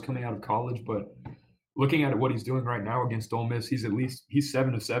thought he was coming out of college, but looking at what he's doing right now against Ole Miss, he's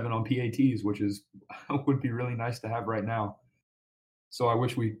 7 of 7 on PATs, which would be really nice to have right now. So I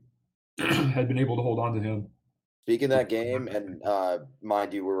wish we had been able to hold on to him. Speaking of that game, and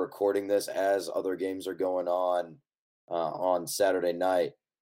mind you, we're recording this as other games are going on Saturday night.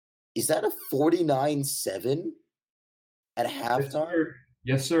 Is that a 49-7 at halftime?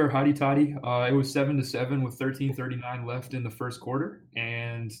 Yes, sir. Hotty toddy. It was 7-7 with 13:39 left in the first quarter,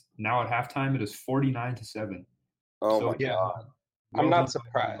 and now at halftime it is 49-7. Oh my God! I'm not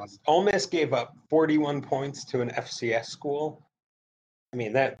surprised. Ole Miss gave up 41 points to an FCS school. I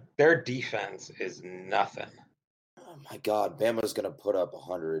mean, that their defense is nothing. Oh my God, Bama's going to put up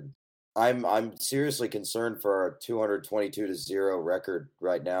 100. I'm seriously concerned for our 222-0 record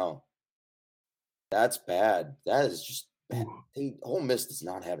right now. That's bad. That is just bad. Ole Miss does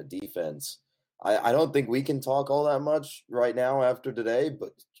not have a defense. I don't think we can talk all that much right now after today,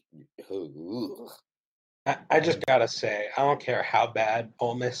 but I just gotta say, I don't care how bad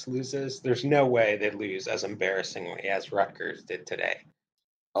Ole Miss loses. There's no way they lose as embarrassingly as Rutgers did today.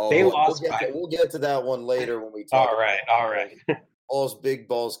 They lost we'll get to that one later when we talk. All right. All's big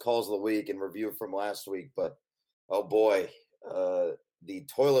balls calls of the week and review from last week, but oh boy, the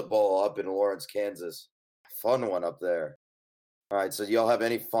toilet bowl up in Lawrence, Kansas, fun one up there. All right, so y'all have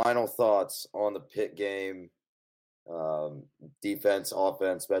any final thoughts on the Pitt game? Defense,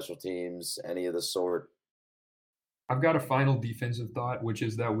 offense, special teams, any of the sort? I've got a final defensive thought, which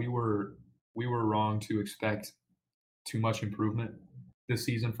is that we were wrong to expect too much improvement this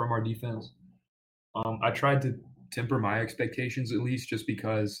season from our defense. I tried to temper my expectations, at least, just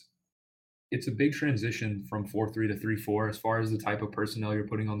because it's a big transition from 4-3 to 3-4 as far as the type of personnel you're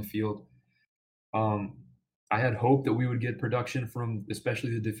putting on the field. I had hoped that we would get production from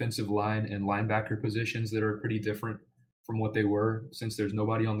especially the defensive line and linebacker positions that are pretty different from what they were, since there's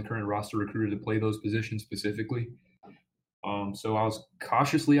nobody on the current roster recruited to play those positions specifically. So I was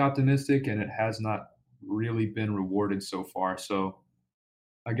cautiously optimistic, and it has not really been rewarded so far. So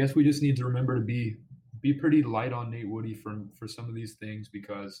I guess we just need to remember to be pretty light on Nate Woody for some of these things,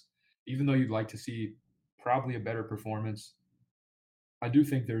 because even though you'd like to see probably a better performance, I do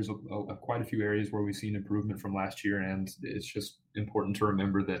think there's quite a few areas where we've seen improvement from last year, and it's just important to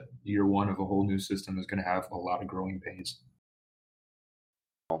remember that year one of a whole new system is going to have a lot of growing pains.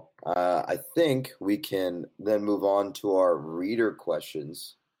 I think we can then move on to our reader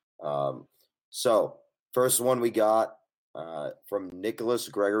questions. So first one we got from Nicholas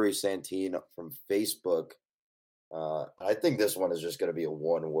Gregory Santine from Facebook. I think this one is just going to be a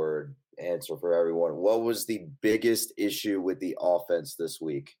one-word answer for everyone. What was the biggest issue with the offense this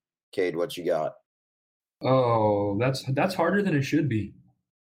week? Cade, what you got? Oh, that's harder than it should be.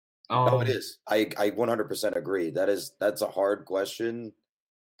 It is. I 100% agree. That's a hard question,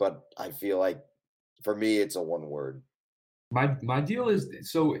 but I feel like for me it's a one word. My deal is,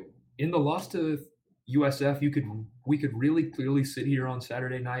 so in the loss to USF, we could really clearly sit here on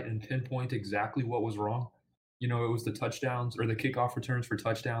Saturday night and pinpoint exactly what was wrong. You know, it was the touchdowns or the kickoff returns for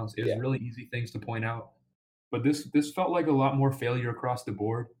touchdowns. It was really easy things to point out. But this felt like a lot more failure across the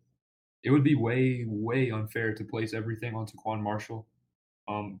board. It would be way, way unfair to place everything on Taquan Marshall,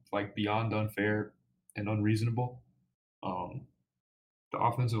 like beyond unfair and unreasonable. The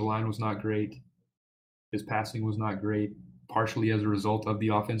offensive line was not great. His passing was not great, partially as a result of the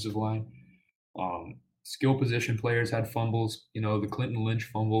offensive line. Skill position players had fumbles. You know, the Clinton Lynch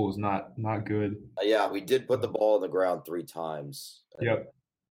fumble was not good. Yeah, we did put the ball on the ground 3 times.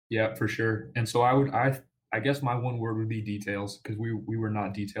 Yeah, for sure. And so I guess my one word would be details, because we were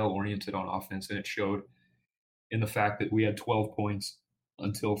not detail oriented on offense, and it showed in the fact that we had 12 points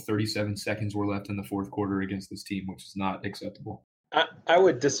until 37 seconds were left in the fourth quarter against this team, which is not acceptable. I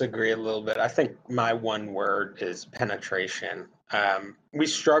would disagree a little bit. I think my one word is penetration. We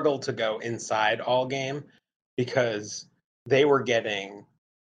struggled to go inside all game because they were getting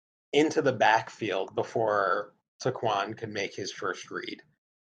into the backfield before Taquan could make his first read.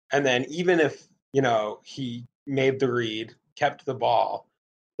 And then even if, he made the read, kept the ball,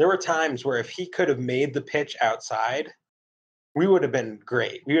 there were times where if he could have made the pitch outside, we would have been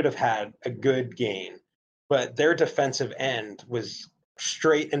great. We would have had a good gain. But their defensive end was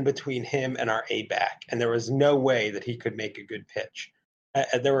straight in between him and our A-back, and there was no way that he could make a good pitch.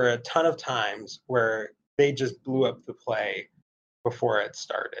 There were a ton of times where they just blew up the play before it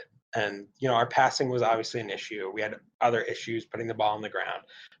started. And, our passing was obviously an issue. We had other issues putting the ball on the ground.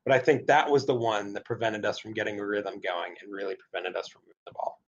 But I think that was the one that prevented us from getting a rhythm going and really prevented us from moving the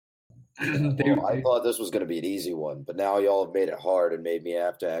ball. Well, I thought this was going to be an easy one, but now y'all have made it hard and made me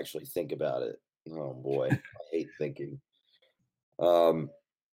have to actually think about it. Oh boy, I hate thinking. I'm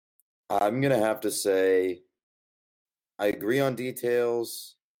gonna have to say I agree on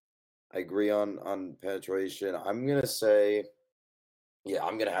details. I agree on penetration. I'm gonna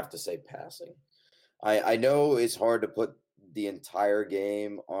have to say passing. I know it's hard to put the entire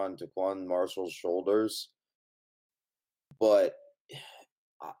game on Taquan Marshall's shoulders, but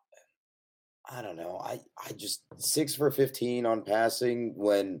I don't know. I just 6 for 15 on passing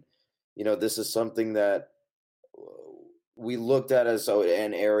when this is something that we looked at as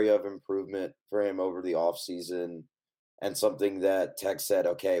an area of improvement for him over the offseason, and something that Tech said,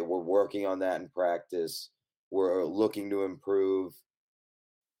 okay, we're working on that in practice. We're looking to improve.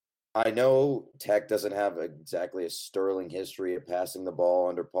 I know Tech doesn't have exactly a sterling history of passing the ball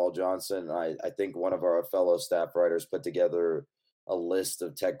under Paul Johnson. I think one of our fellow staff writers put together a list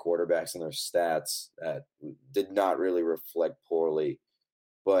of Tech quarterbacks and their stats that did not really reflect poorly.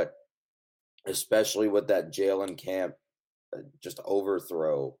 But especially with that Jalen Camp just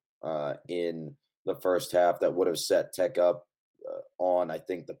overthrow in the first half that would have set Tech up on, I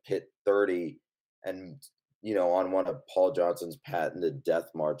think, the Pitt 30 and, on one of Paul Johnson's patented death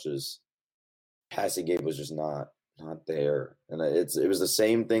marches. Passing game was just not there. And it was the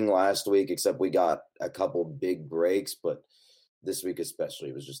same thing last week, except we got a couple big breaks, but this week especially,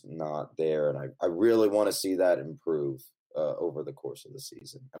 it was just not there. And I really want to see that improve over the course of the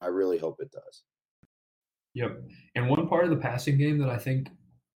season. I really hope it does. Yep. And one part of the passing game that I think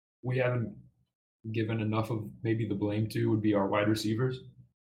we haven't given enough of maybe the blame to would be our wide receivers.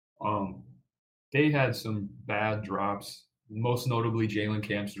 They had some bad drops, most notably Jalen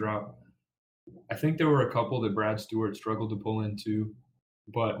Camp's drop. I think there were a couple that Brad Stewart struggled to pull into,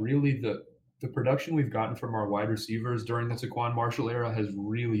 but really the production we've gotten from our wide receivers during the Taquan Marshall era has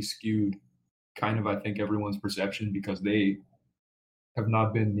really skewed kind of, I think, everyone's perception because they have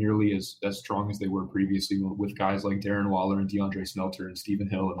not been nearly as strong as they were previously with guys like Darren Waller and DeAndre Smelter and Stephen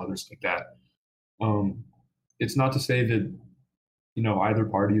Hill and others like that. It's not to say that, either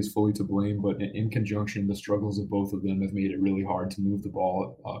party is fully to blame, but in conjunction, the struggles of both of them have made it really hard to move the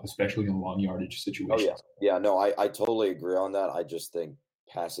ball, especially in long yardage situations. Oh, yeah. Yeah, no, I totally agree on that. I just think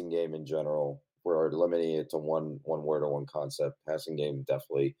passing game in general, we're limiting it to one word or one concept. Passing game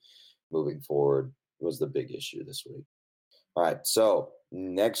definitely moving forward was the big issue this week. All right, so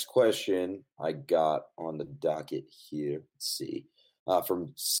next question I got on the docket here. Let's see.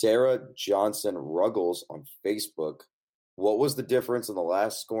 From Sarah Johnson Ruggles on Facebook. What was the difference in the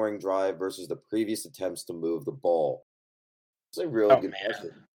last scoring drive versus the previous attempts to move the ball? It's a really good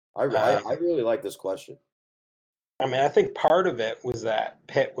question. I really like this question. I mean, I think part of it was that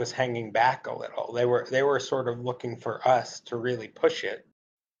Pitt was hanging back a little. They were sort of looking for us to really push it.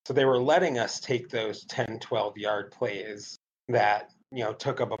 So they were letting us take those 10, 12-yard plays that,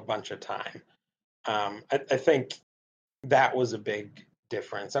 took up a bunch of time. I think that was a big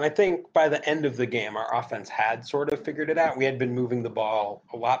difference. And I think by the end of the game, our offense had sort of figured it out. We had been moving the ball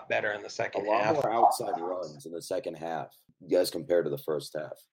a lot better in the second half. A lot more outside runs in the second half, as compared to the first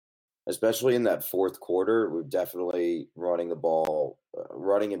half. Especially in that fourth quarter, we're definitely running the ball,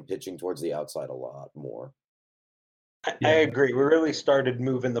 running and pitching towards the outside a lot more. I agree. We really started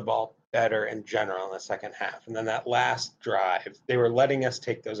moving the ball better in general in the second half. And then that last drive, they were letting us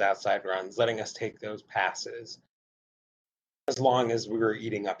take those outside runs, letting us take those passes as long as we were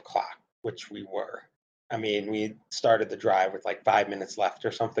eating up clock, which we were. I mean, we started the drive with like 5 minutes left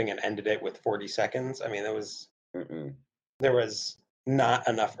or something and ended it with 40 seconds. I mean, there was not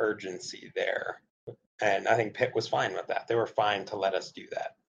enough urgency there. And I think Pitt was fine with that. They were fine to let us do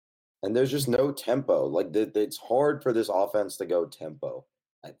that. And there's just no tempo. Like, it's hard for this offense to go tempo,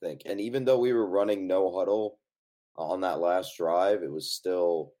 I think. And even though we were running no huddle on that last drive, it was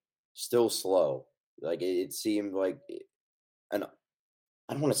still slow. Like, it seemed like I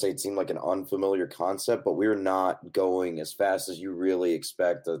don't want to say it seemed like an unfamiliar concept, but we're not going as fast as you really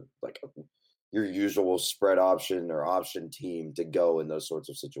expect your usual spread option or option team to go in those sorts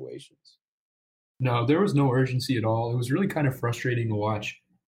of situations. No, there was no urgency at all. It was really kind of frustrating to watch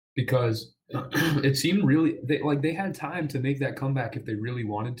because it seemed really they had time to make that comeback if they really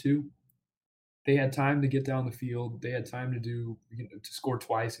wanted to. They had time to get down the field. They had time to score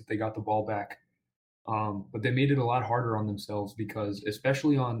twice if they got the ball back. But they made it a lot harder on themselves because,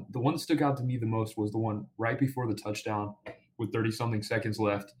 especially on the one that stuck out to me the most was the one right before the touchdown with 30-something seconds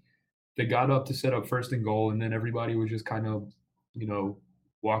left. They got up to set up first and goal, and then everybody was just kind of,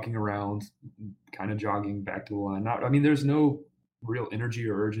 walking around, kind of jogging back to the line. There's no real energy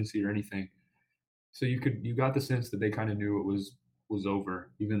or urgency or anything. So you got the sense that they kind of knew it was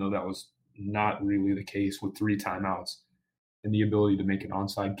over, even though that was not really the case with 3 timeouts and the ability to make an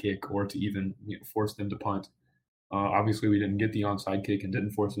onside kick or to even force them to punt. Obviously, we didn't get the onside kick and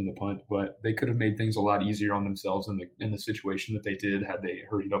didn't force them to punt, but they could have made things a lot easier on themselves in the situation that they did had they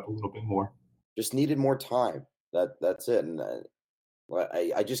hurried up a little bit more. Just needed more time. That's it. And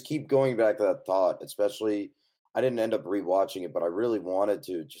I just keep going back to that thought, especially I didn't end up rewatching it, but I really wanted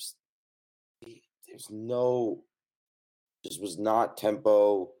to just was not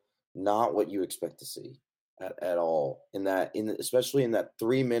tempo, not what you expect to see at all especially in that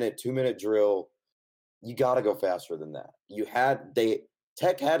 3-minute, 2-minute drill. You got to go faster than that.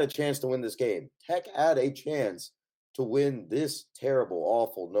 Tech had a chance to win this game. Tech had a chance to win this terrible,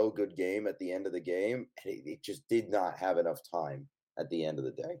 awful, no good game at the end of the game. And it just did not have enough time at the end of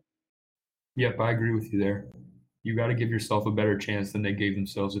the day. Yep, I agree with you there. You got to give yourself a better chance than they gave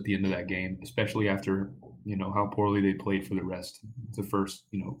themselves at the end of that game, especially after how poorly they played for the first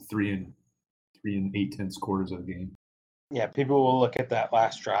 3 and 8/10 quarters of the game. Yeah, people will look at that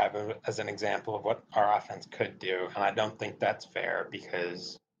last drive as an example of what our offense could do, and I don't think that's fair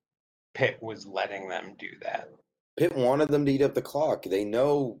because Pitt was letting them do that. Pitt wanted them to eat up the clock. They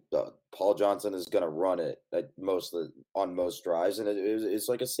know Paul Johnson is going to run it on most drives, and it's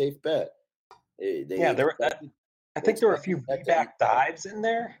like a safe bet. I think there were a few back dives in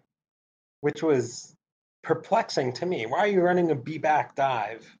there, which was perplexing to me. Why are you running a B-back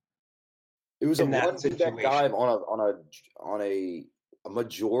dive? It was a one B-back dive on a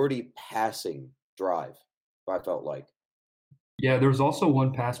majority passing drive, I felt like. Yeah, there was also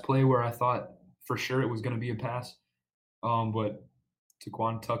one pass play where I thought for sure it was going to be a pass, but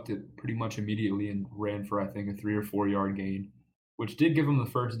Taquan tucked it pretty much immediately and ran for, I think, a 3 or 4 yard gain, which did give him the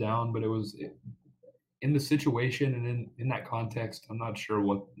first down, but in the situation and in that context, I'm not sure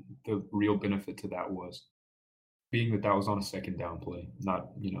what the real benefit to that was, being that was on a second down play, not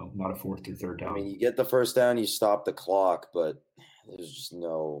a fourth or third down. I mean, you get the first down, you stop the clock, but there's just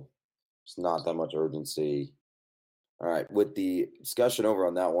it's not that much urgency. All right, with the discussion over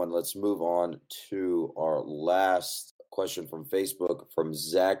on that one, let's move on to our last question from Facebook from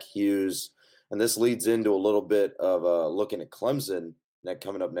Zach Hughes. And this leads into a little bit of looking at Clemson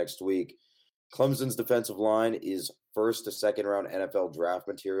coming up next week. Clemson's defensive line is first to second round NFL draft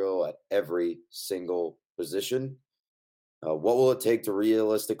material at every single position. What will it take to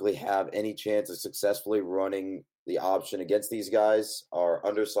realistically have any chance of successfully running the option against these guys? Our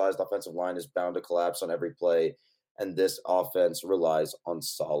undersized offensive line is bound to collapse on every play, and this offense relies on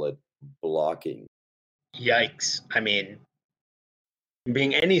solid blocking. Yikes. I mean,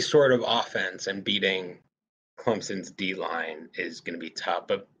 being any sort of offense and beating Clemson's D-line is going to be tough.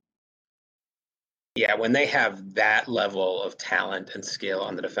 But, yeah, when they have that level of talent and skill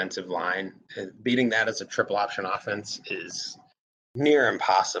on the defensive line, beating that as a triple option offense is near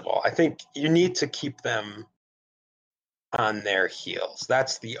impossible. I think you need to keep them on their heels.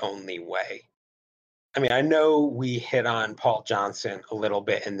 That's the only way. I mean, I know we hit on Paul Johnson a little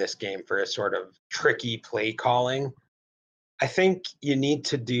bit in this game for a sort of tricky play calling. I think you need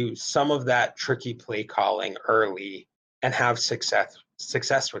to do some of that tricky play calling early and have success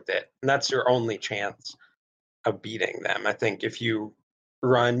with it. And that's your only chance of beating them. I think if you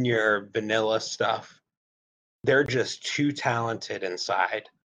run your vanilla stuff, they're just too talented inside.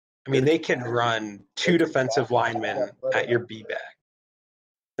 I mean, they can run 2 defensive linemen at your B-back.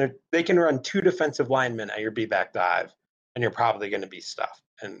 They can run 2 defensive linemen at your B-back dive, and you're probably going to be stuffed.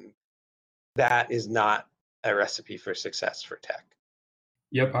 And that is not a recipe for success for Tech.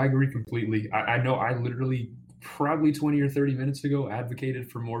 Yep, I agree completely. I know I literally probably 20 or 30 minutes ago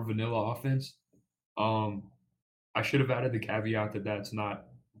advocated for more vanilla offense. I should have added the caveat that that's not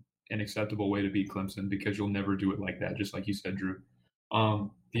an acceptable way to beat Clemson because you'll never do it like that, just like you said, Drew.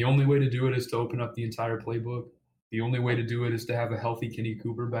 The only way to do it is to open up the entire playbook. The only way to do it is to have a healthy Kenny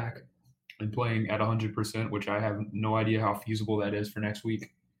Cooper back and playing at 100%, which I have no idea how feasible that is for next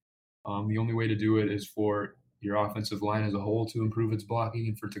week. The only way to do it is for your offensive line as a whole to improve its blocking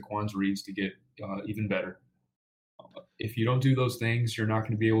and for Taquan's reads to get even better. If you don't do those things, you're not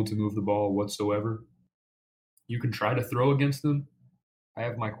going to be able to move the ball whatsoever. You can try to throw against them. I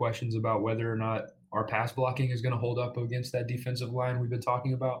have my questions about whether or not our pass blocking is going to hold up against that defensive line we've been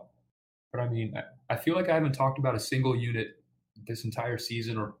talking about. But, I mean, I feel like I haven't talked about a single unit this entire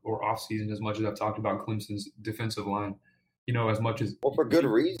season or off season as much as I've talked about Clemson's defensive line. As much as for good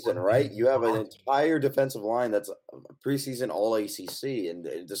reason, right? You have an entire defensive line that's a preseason All ACC, and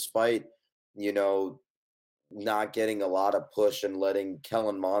despite not getting a lot of push and letting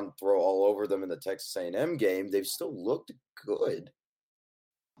Kellen Mond throw all over them in the Texas A&M game, they've still looked good.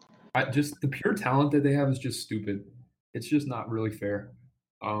 Just the pure talent that they have is just stupid. It's just not really fair.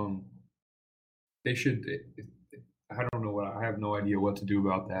 They should. I don't know I have no idea what to do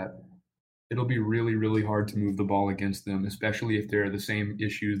about that. It'll be really, really hard to move the ball against them, especially if they're the same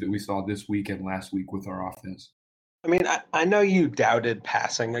issues that we saw this week and last week with our offense. I mean, I know you doubted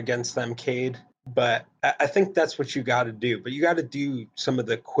passing against them, Cade, but I think that's what you got to do. But you got to do some of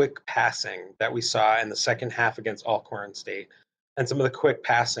the quick passing that we saw in the second half against Alcorn State and some of the quick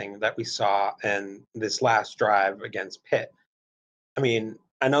passing that we saw in this last drive against Pitt. I mean,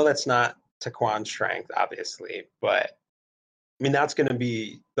 I know that's not Taquan's strength, obviously, but I mean, that's going to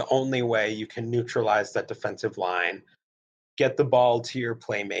be the only way you can neutralize that defensive line, get the ball to your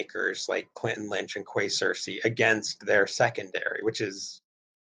playmakers like Clinton Lynch and Quay Searcy against their secondary, which is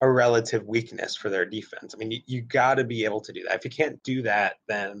a relative weakness for their defense. I mean, you got to be able to do that. If you can't do that,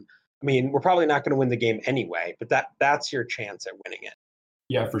 then I mean, we're probably not going to win the game anyway, but that's your chance at winning it.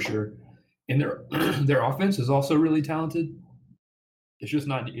 Yeah, for sure. And their their offense is also really talented. It's just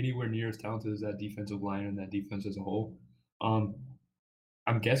not anywhere near as talented as that defensive line and that defense as a whole.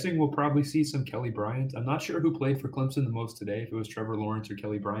 I'm guessing we'll probably see some Kelly Bryant. I'm not sure who played for Clemson the most today, if it was Trevor Lawrence or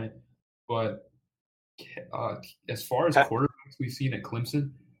Kelly Bryant. But as far as quarterbacks we've seen at Clemson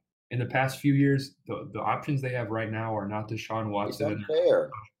in the past few years, the options they have right now are not Deshaun Watson. It's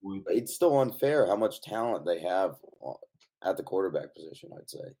unfair. It's still unfair how much talent they have at the quarterback position, I'd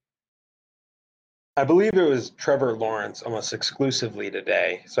say. I believe it was Trevor Lawrence almost exclusively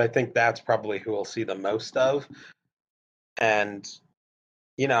today. So I think that's probably who we'll see the most of. And,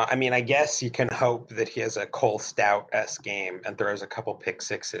 I mean, I guess you can hope that he has a Cole Stout-esque game and throws a couple pick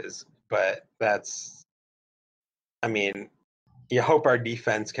sixes. But you hope our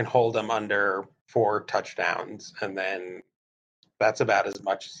defense can hold him under 4 touchdowns. And then that's about as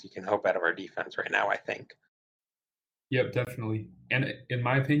much as you can hope out of our defense right now, I think. Yep, definitely. And in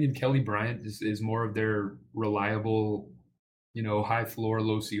my opinion, Kelly Bryant is more of their reliable, high floor,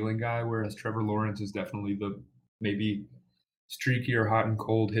 low ceiling guy, whereas Trevor Lawrence is definitely the maybe streakier, hot and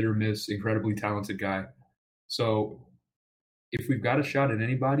cold, hit or miss, incredibly talented guy. So if we've got a shot at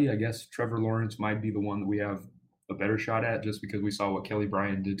anybody, I guess Trevor Lawrence might be the one that we have a better shot at, just because we saw what Kelly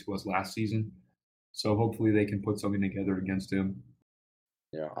Bryant did to us last season. So hopefully they can put something together against him.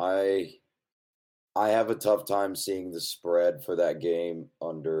 Yeah, I have a tough time seeing the spread for that game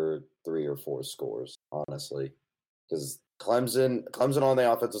under 3 or 4 scores, honestly, because Clemson on the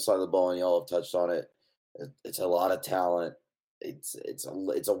offensive side of the ball, and y'all have touched on it. It's a lot of talent. It's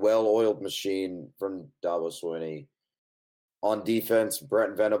a well-oiled machine from Dabo Swinney. On defense,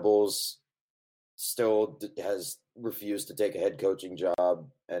 Brent Venables still has refused to take a head coaching job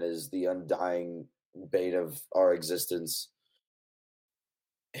and is the undying bane of our existence.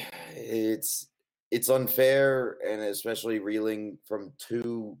 It's unfair, and especially reeling from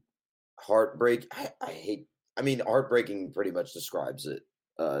 2 heartbreaking pretty much describes it.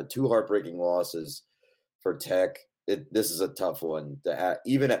 2 heartbreaking losses for Tech. This is a tough one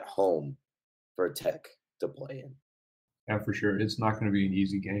even at home for Tech to play in. Yeah, for sure. It's not going to be an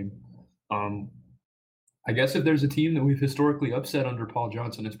easy game. I guess if there's a team that we've historically upset under Paul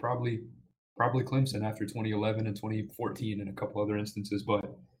Johnson, it's probably Clemson after 2011 and 2014 and a couple other instances.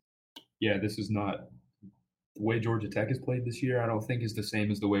 But yeah, this is not the way Georgia Tech has played this year. I don't think is the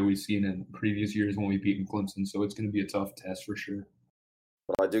same as the way we've seen in previous years when we've beaten Clemson. So it's going to be a tough test for sure.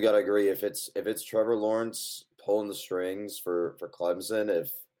 But I do gotta agree, if it's Trevor Lawrence pulling the strings for Clemson,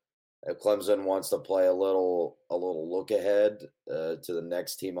 if Clemson wants to play a little look ahead to the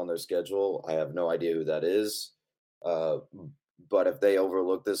next team on their schedule, I have no idea who that is. But if they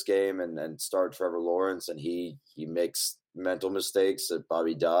overlook this game and start Trevor Lawrence and he makes mental mistakes at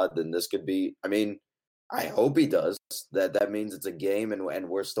Bobby Dodd, then this could be. I mean, I hope he does. That means it's a game and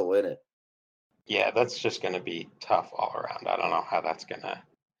we're still in it. Yeah, that's just going to be tough all around. I don't know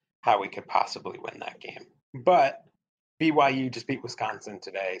how we could possibly win that game. But BYU just beat Wisconsin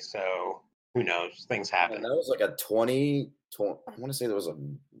today, so who knows? Things happen. And that was like a 20 I want to say there was a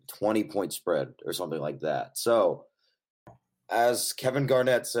 20-point spread or something like that. So, as Kevin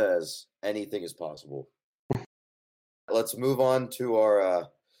Garnett says, anything is possible. Let's move on to our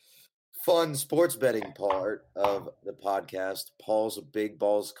fun sports betting part of the podcast, Paul's Big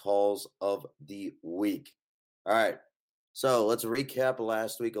Balls Calls of the Week. All right, so let's recap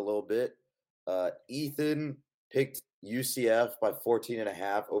last week a little bit. Ethan picked UCF by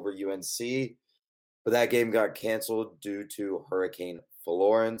 14.5 over UNC, but that game got canceled due to Hurricane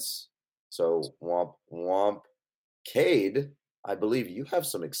Florence. So, womp womp. Cade, I believe you have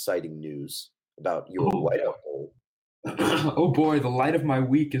some exciting news about your whiteout bowl. Oh boy, the light of my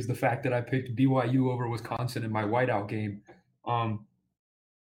week is the fact that I picked BYU over Wisconsin in my whiteout game.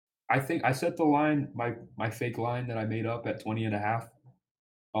 I think I set the line, my fake line that I made up at 20.5.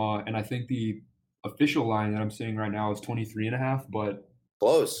 And I think the official line that I'm seeing right now is 23.5, but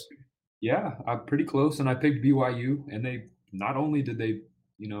close. Yeah, I'm pretty close. And I picked BYU, and they not only was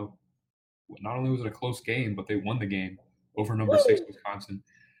it a close game, but they won the game over number 6 Wisconsin.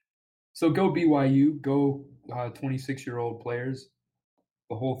 So go BYU, go 26-year-old players,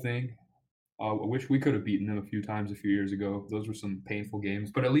 the whole thing. I wish we could have beaten them a few times a few years ago. Those were some painful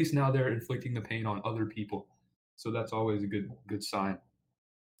games, but at least now they're inflicting the pain on other people. So that's always a good sign.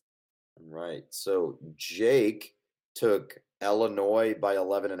 Right. So Jake took Illinois by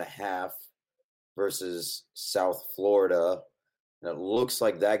 11.5 versus South Florida. And it looks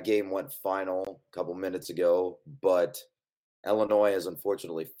like that game went final a couple minutes ago, but Illinois has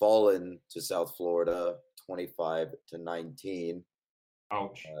unfortunately fallen to South Florida 25-19.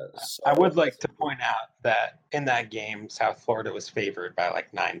 Ouch. I would like to point out that in that game, South Florida was favored by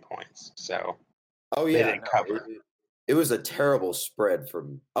like 9 points. So Oh they yeah, didn't cover. It was a terrible spread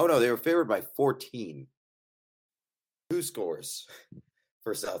from. Oh no, they were favored by 14. 2 scores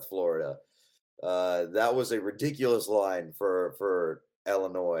for South Florida. That was a ridiculous line for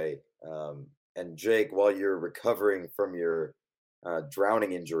Illinois. And Jake, while you're recovering from your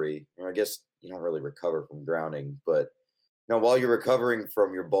drowning injury, or I guess you don't really recover from drowning, but while you're recovering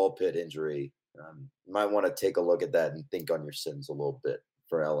from your ball pit injury, you might want to take a look at that and think on your sins a little bit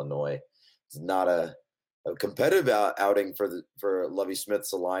for Illinois. It's not a competitive outing for Lovie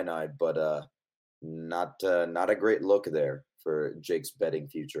Smith's Illini, but not a great look there for Jake's betting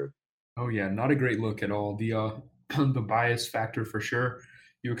future. Oh yeah, not a great look at all. The the bias factor for sure.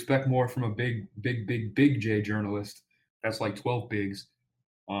 You expect more from a big J journalist. That's like 12 bigs.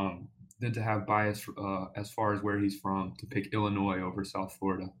 Than to have bias as far as where he's from to pick Illinois over South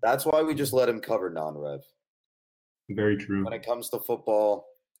Florida. That's why we just let him cover non-rev. Very true. When it comes to football,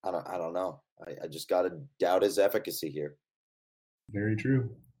 I don't know. I just got to doubt his efficacy here. Very true.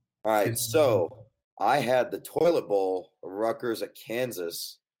 All right, so I had the toilet bowl, Rutgers at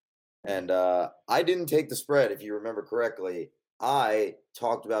Kansas, and I didn't take the spread, if you remember correctly. I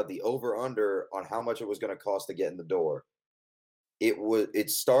talked about the over-under on how much it was going to cost to get in the door.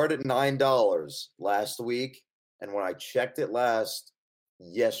 It started at $9 last week, and when I checked it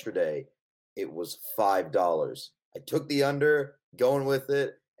yesterday, it was $5. I took the under, going with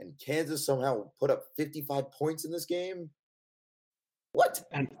it, and Kansas somehow put up 55 points in this game. What?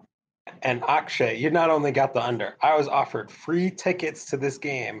 And Akshay, you not only got the under, I was offered free tickets to this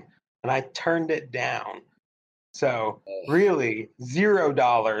game, and I turned it down. So really,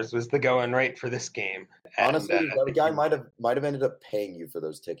 $0 was the going rate for this game. And, honestly, that guy might have ended up paying you for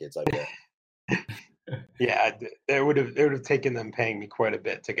those tickets, I bet. Yeah, it would have taken them paying me quite a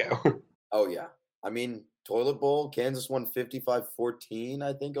bit to go. Oh yeah, I mean, toilet bowl, Kansas won 55-14,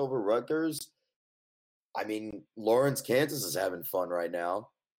 I think, over Rutgers. I mean, Lawrence, Kansas is having fun right now.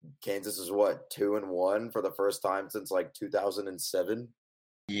 Kansas is what, 2-1 for the first time since like 2007.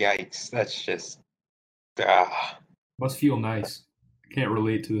 Yikes! That's just. Must feel nice. I can't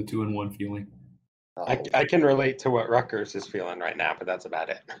relate to the 2-1 feeling. I can relate to what Rutgers is feeling right now, but that's about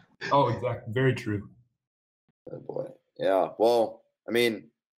it. Oh, exactly. Very true. Oh boy. Yeah. Well, I mean,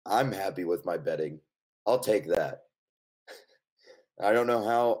 I'm happy with my betting. I'll take that. I don't know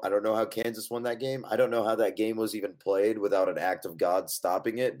how Kansas won that game. I don't know how that game was even played without an act of God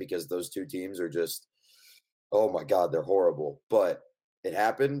stopping it, because those two teams are just, oh my God, they're horrible. But it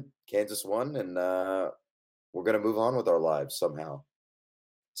happened. Kansas won, and we're going to move on with our lives somehow.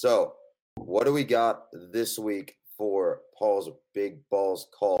 So, what do we got this week for Paul's Big Balls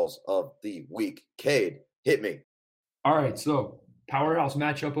Calls of the Week? Cade, hit me. All right, so powerhouse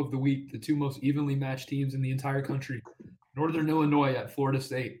matchup of the week, the two most evenly matched teams in the entire country. Northern Illinois at Florida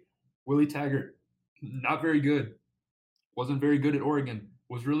State. Willie Taggart, not very good. Wasn't very good at Oregon.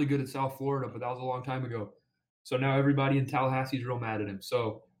 Was really good at South Florida, but that was a long time ago. So now everybody in Tallahassee is real mad at him.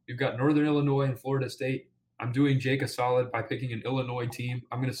 So you've got Northern Illinois and Florida State. I'm doing Jake a solid by picking an Illinois team.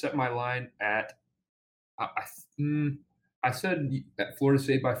 I'm going to set my line at I said at Florida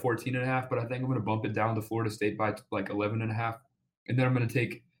State by 14.5, but I think I'm going to bump it down to Florida State by like 11.5. And then I'm going to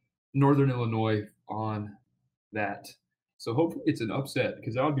take Northern Illinois on that. So hopefully it's an upset,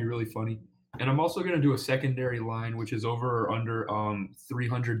 because that would be really funny. And I'm also going to do a secondary line, which is over or under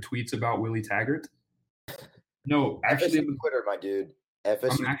 300 tweets about Willie Taggart. No, actually, FSU Twitter, my dude.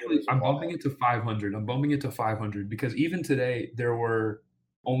 I'm bumping it to 500. I'm bumping it to 500 because even today there were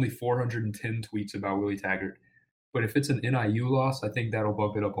only 410 tweets about Willie Taggart. But if it's an NIU loss, I think that'll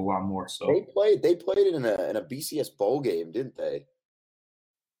bump it up a lot more. So they played it in a BCS bowl game, didn't they?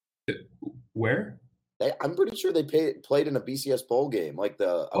 Where? I'm pretty sure they played in a BCS bowl game, like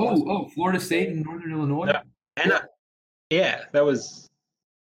the. Florida State and Northern Illinois. Yeah, that was.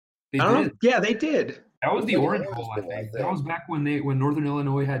 They did. Yeah, they did. That was the Orange Bowl, I think. That was back when Northern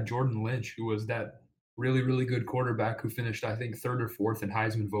Illinois had Jordan Lynch, who was that really, really good quarterback who finished, I think, 3rd or 4th in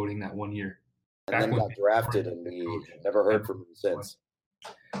Heisman voting that one year. And then got drafted, and we never heard from him since.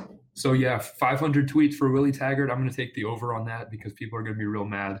 So, yeah, 500 tweets for Willie Taggart. I'm going to take the over on that because people are going to be real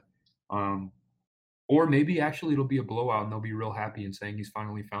mad. Or maybe actually it'll be a blowout and they'll be real happy and saying he's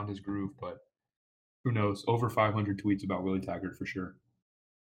finally found his groove. But who knows? Over 500 tweets about Willie Taggart for sure.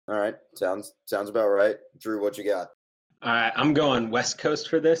 All right. Sounds about right. Drew, what you got? All right. I'm going West Coast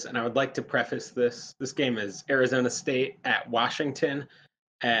for this, and I would like to preface this. This game is Arizona State at Washington.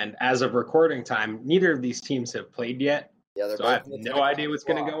 And as of recording time, neither of these teams have played yet. Yeah, so I have no idea what's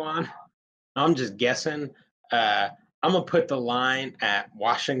going to go on. I'm just guessing. I'm going to put the line at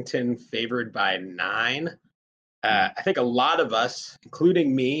Washington favored by 9. I think a lot of us,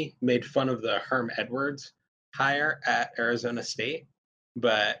 including me, made fun of the Herm Edwards hire at Arizona State.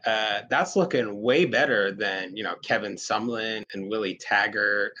 But that's looking way better than, Kevin Sumlin and Willie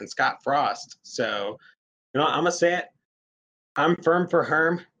Taggart and Scott Frost. So, I'm going to say it. I'm firm for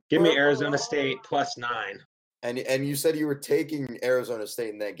Herm. Give me Arizona State plus 9. And you said you were taking Arizona State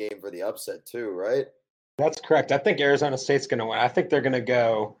in that game for the upset too, right? That's correct. I think Arizona State's going to win. I think they're going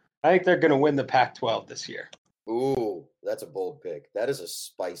to win the Pac-12 this year. Ooh, that's a bold pick. That is a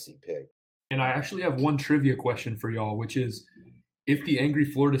spicy pick. And I actually have one trivia question for y'all, which is, if the angry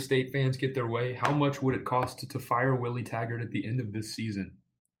Florida State fans get their way, how much would it cost to fire Willie Taggart at the end of this season?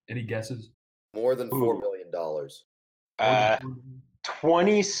 Any guesses? More than $4 million.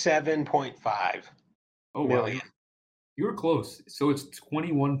 27.5 million. Wow. You were close. So it's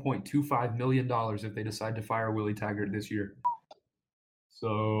 $21.25 million if they decide to fire Willie Taggart this year.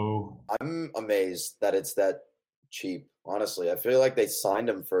 So I'm amazed that it's that cheap. Honestly, I feel like they signed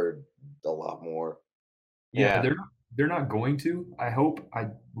him for a lot more. Yeah. They're not going to. I hope. I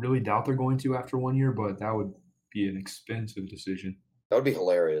really doubt they're going to after 1 year, but that would be an expensive decision. That would be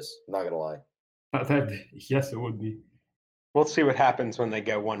hilarious. I'm not gonna lie. Yes, it would be. We'll see what happens when they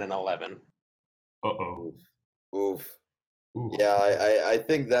go 1-11. Uh-oh. Oof. Yeah, I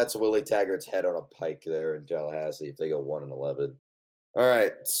think that's Willie Taggart's head on a pike there in Tallahassee if they go 1-11. All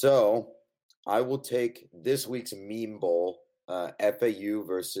right, so I will take this week's meme bowl, FAU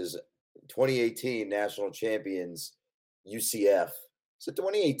versus 2018 national champions UCF. Is it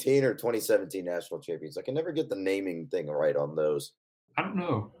 2018 or 2017 national champions? I can never get the naming thing right on those. I don't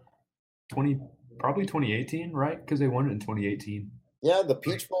know. Probably 2018, right? Because they won it in 2018. Yeah, the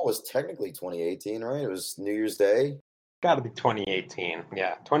Peach Bowl was technically 2018, right? It was New Year's Day. Got to be 2018.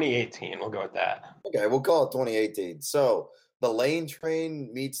 Yeah, 2018. We'll go with that. Okay, we'll call it 2018. So the Lane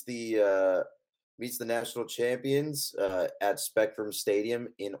Train meets the national champions at Spectrum Stadium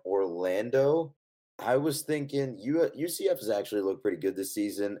in Orlando. I was thinking UCF has actually looked pretty good this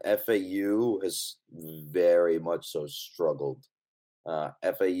season. FAU has very much so struggled.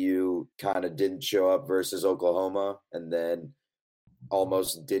 FAU kind of didn't show up versus Oklahoma, and then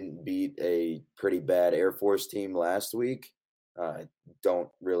almost didn't beat a pretty bad Air Force team last week. I don't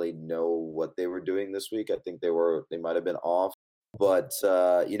really know what they were doing this week. I think they might have been off. But,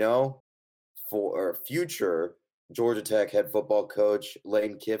 for future Georgia Tech head football coach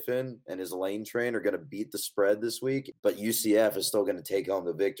Lane Kiffin and his Lane Train are going to beat the spread this week. But UCF is still going to take home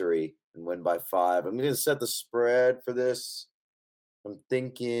the victory and win by 5. I'm going to set the spread for this. I'm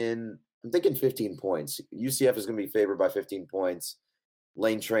thinking 15 points. UCF is going to be favored by 15 points.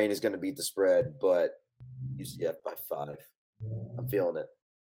 Lane Train is going to beat the spread, but UCF by 5. I'm feeling it.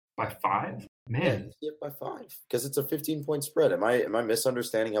 By 5? Man. Yeah, UCF by 5 because it's a 15-point spread. Am I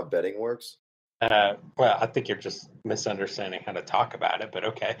misunderstanding how betting works? Well, I think you're just misunderstanding how to talk about it, but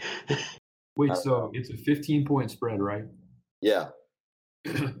okay. Wait, so it's a 15-point spread, right? Yeah.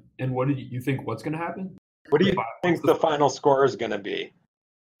 And what did you think? What's going to happen? What do you think the final score is going to be?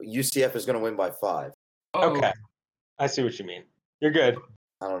 UCF is going to win by 5. Oh. Okay, I see what you mean. You're good.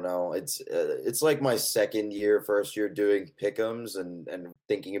 I don't know. It's like my first year doing pick'ems and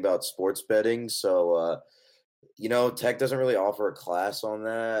thinking about sports betting. So, Tech doesn't really offer a class on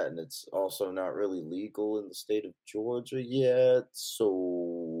that, and it's also not really legal in the state of Georgia yet.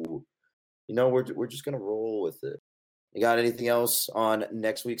 So, we're just gonna roll with it. You got anything else on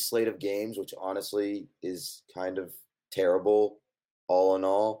next week's slate of games, which honestly is kind of terrible, all in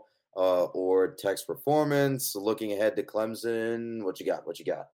all? Or Tech's performance, looking ahead to Clemson. What you got?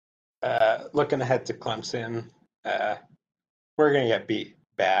 Looking ahead to Clemson, we're going to get beat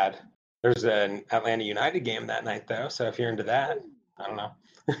bad. There's an Atlanta United game that night, though, so if you're into that, I don't know,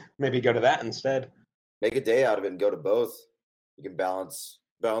 maybe go to that instead. Make a day out of it and go to both. You can balance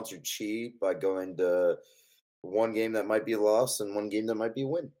your chi by going to one game that might be a loss and one game that might be a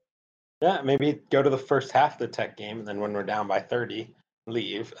win. Yeah, maybe go to the first half of the Tech game, and then when we're down by 30,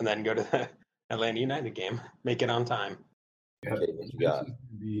 leave, and then go to the Atlanta United game. Make it on time. Yeah, okay, what you got? This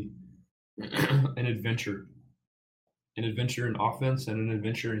is going to be an adventure. An adventure in offense and an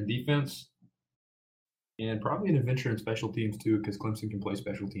adventure in defense. And probably an adventure in special teams, too, because Clemson can play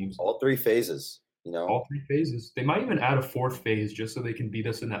special teams. All 3 phases, All 3 phases. They might even add a 4th phase just so they can beat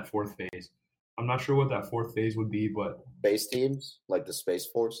us in that 4th phase. I'm not sure what that 4th phase would be, but... Space teams, like the Space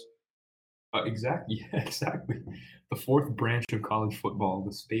Force? Exactly. Yeah, exactly. The 4th branch of college football,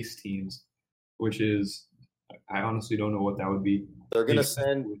 the space teams, which is... I honestly don't know what that would be. They're going to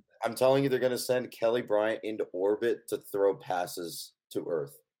send... I'm telling you, they're going to send Kelly Bryant into orbit to throw passes to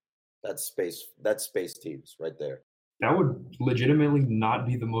Earth. That's space teams right there. That would legitimately not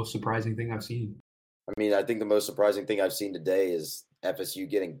be the most surprising thing I've seen. I mean, I think the most surprising thing I've seen today is FSU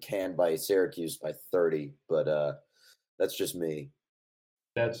getting canned by Syracuse by 30, but that's just me.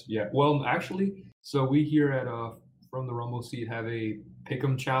 Well, actually, so we here at From the Rumble Seat have a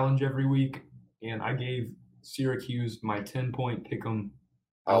pick'em challenge every week, and I gave Syracuse my 10-point pick'em.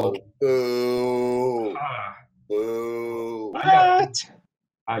 Oh, boo. Ah, Boo. What?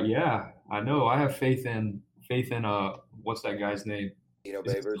 yeah, I know. I have faith in what's that guy's name? Dino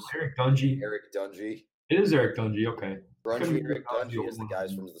Is it still Babers. Eric Dungy. Eric Dungy. It is Eric Dungy. Okay. Grungy Eric Dungy, as the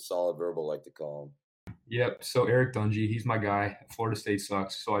guys from the Solid Verbal like to call him. Yep. So Eric Dungy, he's my guy. Florida State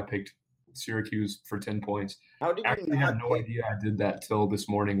sucks, so I picked Syracuse for 10 points. How did I you actually not had no idea I did that till this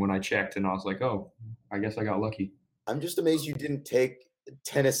morning when I checked, and I was like, oh, I guess I got lucky. I'm just amazed you didn't take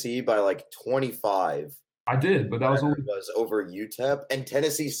Tennessee by like 25. I did, but that was only over UTEP, and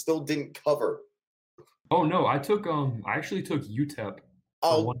Tennessee still didn't cover. Oh no, I actually took UTEP.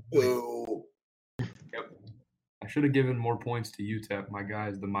 Oh, boo. Yep. I should have given more points to UTEP, my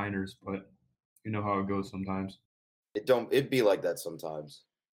guys, the Miners, but you know how it goes sometimes. It'd be like that sometimes.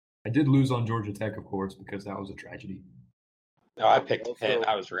 I did lose on Georgia Tech, of course, because that was a tragedy. No, I picked Pitt.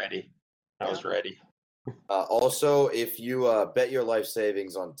 I was ready. Also, if you bet your life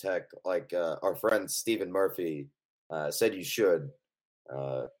savings on Tech, like our friend Stephen Murphy said you should,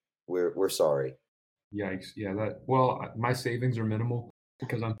 we're sorry. Yikes! Yeah, my savings are minimal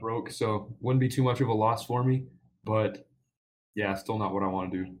because I'm broke, so wouldn't be too much of a loss for me. But yeah, still not what I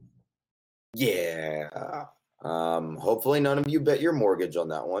want to do. Yeah. Hopefully none of you bet your mortgage on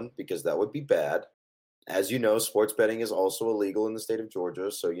that one because that would be bad. As you know, sports betting is also illegal in the state of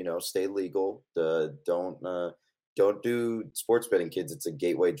Georgia, so stay legal. Don't do sports betting, kids. It's a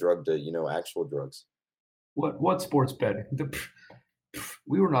gateway drug to actual drugs. What sports betting?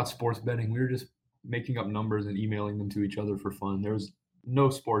 We were not sports betting. We were just making up numbers and emailing them to each other for fun. There was no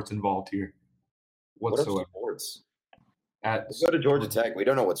sports involved here whatsoever. What are sports? Let's go to Georgia Tech. We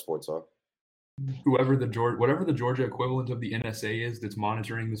don't know what sports are. Whatever the Georgia equivalent of the NSA is that's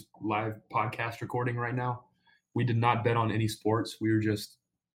monitoring this live podcast recording right now, we did not bet on any sports. We were just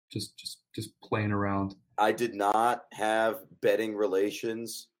playing around. I did not have betting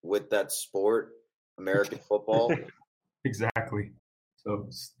relations with that sport, American football. Exactly. So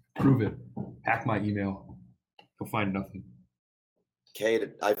prove it. Hack my email. You'll find nothing.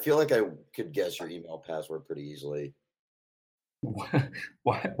 Kate, I feel like I could guess your email password pretty easily.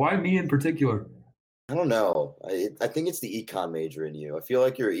 Why me in particular? I don't know. I think it's the econ major in you. I feel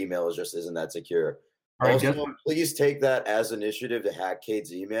like your email isn't that secure. All right, also, please take that as initiative to hack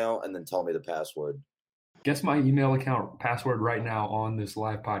Kate's email and then tell me the password. Guess my email account password right now on this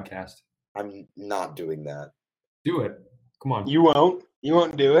live podcast. I'm not doing that. Do it. Come on. You won't. You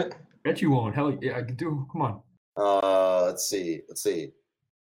won't do it. Bet you won't. Hell yeah, I can do. Come on. Let's see.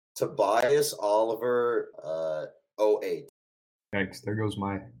 Tobias Oliver 08. Thanks. There goes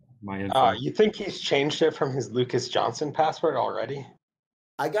my info. You think he's changed it from his Lucas Johnson password already?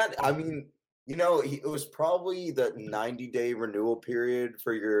 It was probably the 90-day renewal period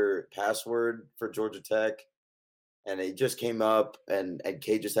for your password for Georgia Tech, and it just came up, and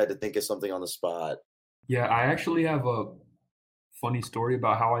Kate just had to think of something on the spot. Yeah, I actually have a funny story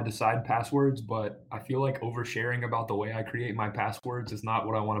about how I decide passwords, but I feel like oversharing about the way I create my passwords is not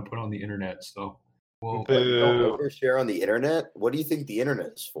what I want to put on the internet, so... Well, don't overshare on the internet? What do you think the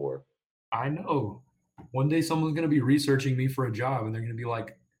internet is for? I know. One day someone's going to be researching me for a job, and they're going to be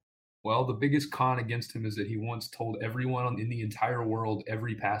like, well, the biggest con against him is that he once told everyone in the entire world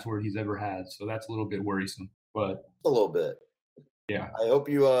every password he's ever had. So that's a little bit worrisome. But a little bit. Yeah. I hope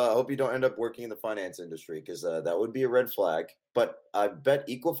you don't end up working in the finance industry because that would be a red flag. But I bet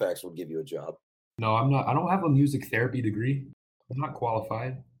Equifax would give you a job. No, I'm not. I don't have a music therapy degree. I'm not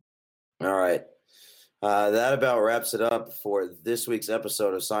qualified. All right. That about wraps it up for this week's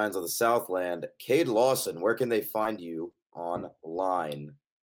episode of Signs of the Southland. Cade Lawson, where can they find you online?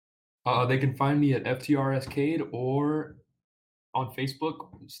 They can find me at FTRS Cade or on Facebook.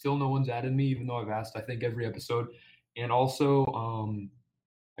 Still no one's added me, even though I've asked, I think, every episode. And also,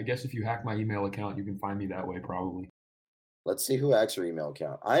 I guess if you hack my email account, you can find me that way probably. Let's see who hacks your email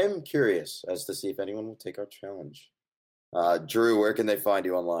account. I am curious as to see if anyone will take our challenge. Drew, where can they find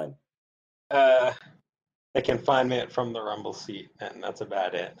you online? They can find me at From the Rumble Seat, and that's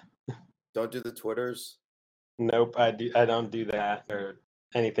about it. Don't do the Twitters? Nope, I don't do that or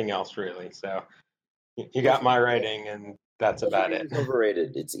anything else really. So you got my writing, and that's about it.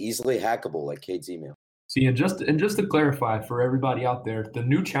 Overrated. It's easily hackable, like Cade's email. See, and just to clarify for everybody out there, the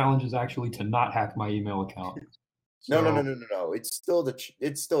new challenge is actually to not hack my email account. So, no. It's still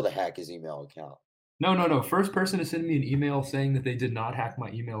to hack his email account. No. First person to send me an email saying that they did not hack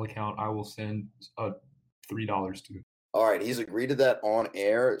my email account, I will send $3 to. All right, he's agreed to that on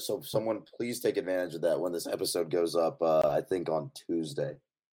air. So someone please take advantage of that when this episode goes up, I think on Tuesday.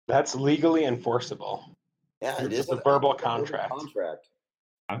 That's legally enforceable. Yeah, it is a verbal contract.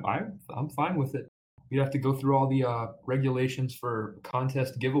 I'm fine with it. You'd have to go through all the regulations for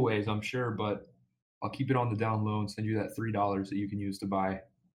contest giveaways, I'm sure, but I'll keep it on the down low and send you that $3 that you can use to buy.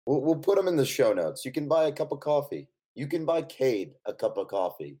 We'll put them in the show notes. You can buy a cup of coffee. You can buy Cade a cup of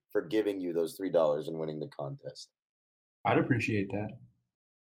coffee for giving you those $3 and winning the contest. I'd appreciate that.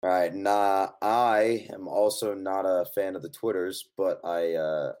 All right. I am also not a fan of the Twitters, but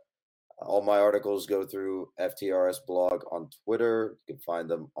all my articles go through FTRS blog on Twitter. You can find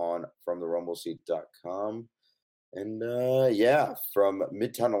them on FromTheRumbleSeat.com. And from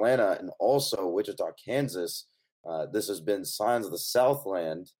Midtown Atlanta and also Wichita, Kansas, this has been Signs of the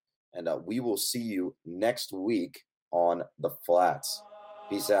Southland, and we will see you next week on the Flats.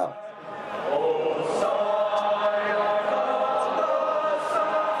 Peace out.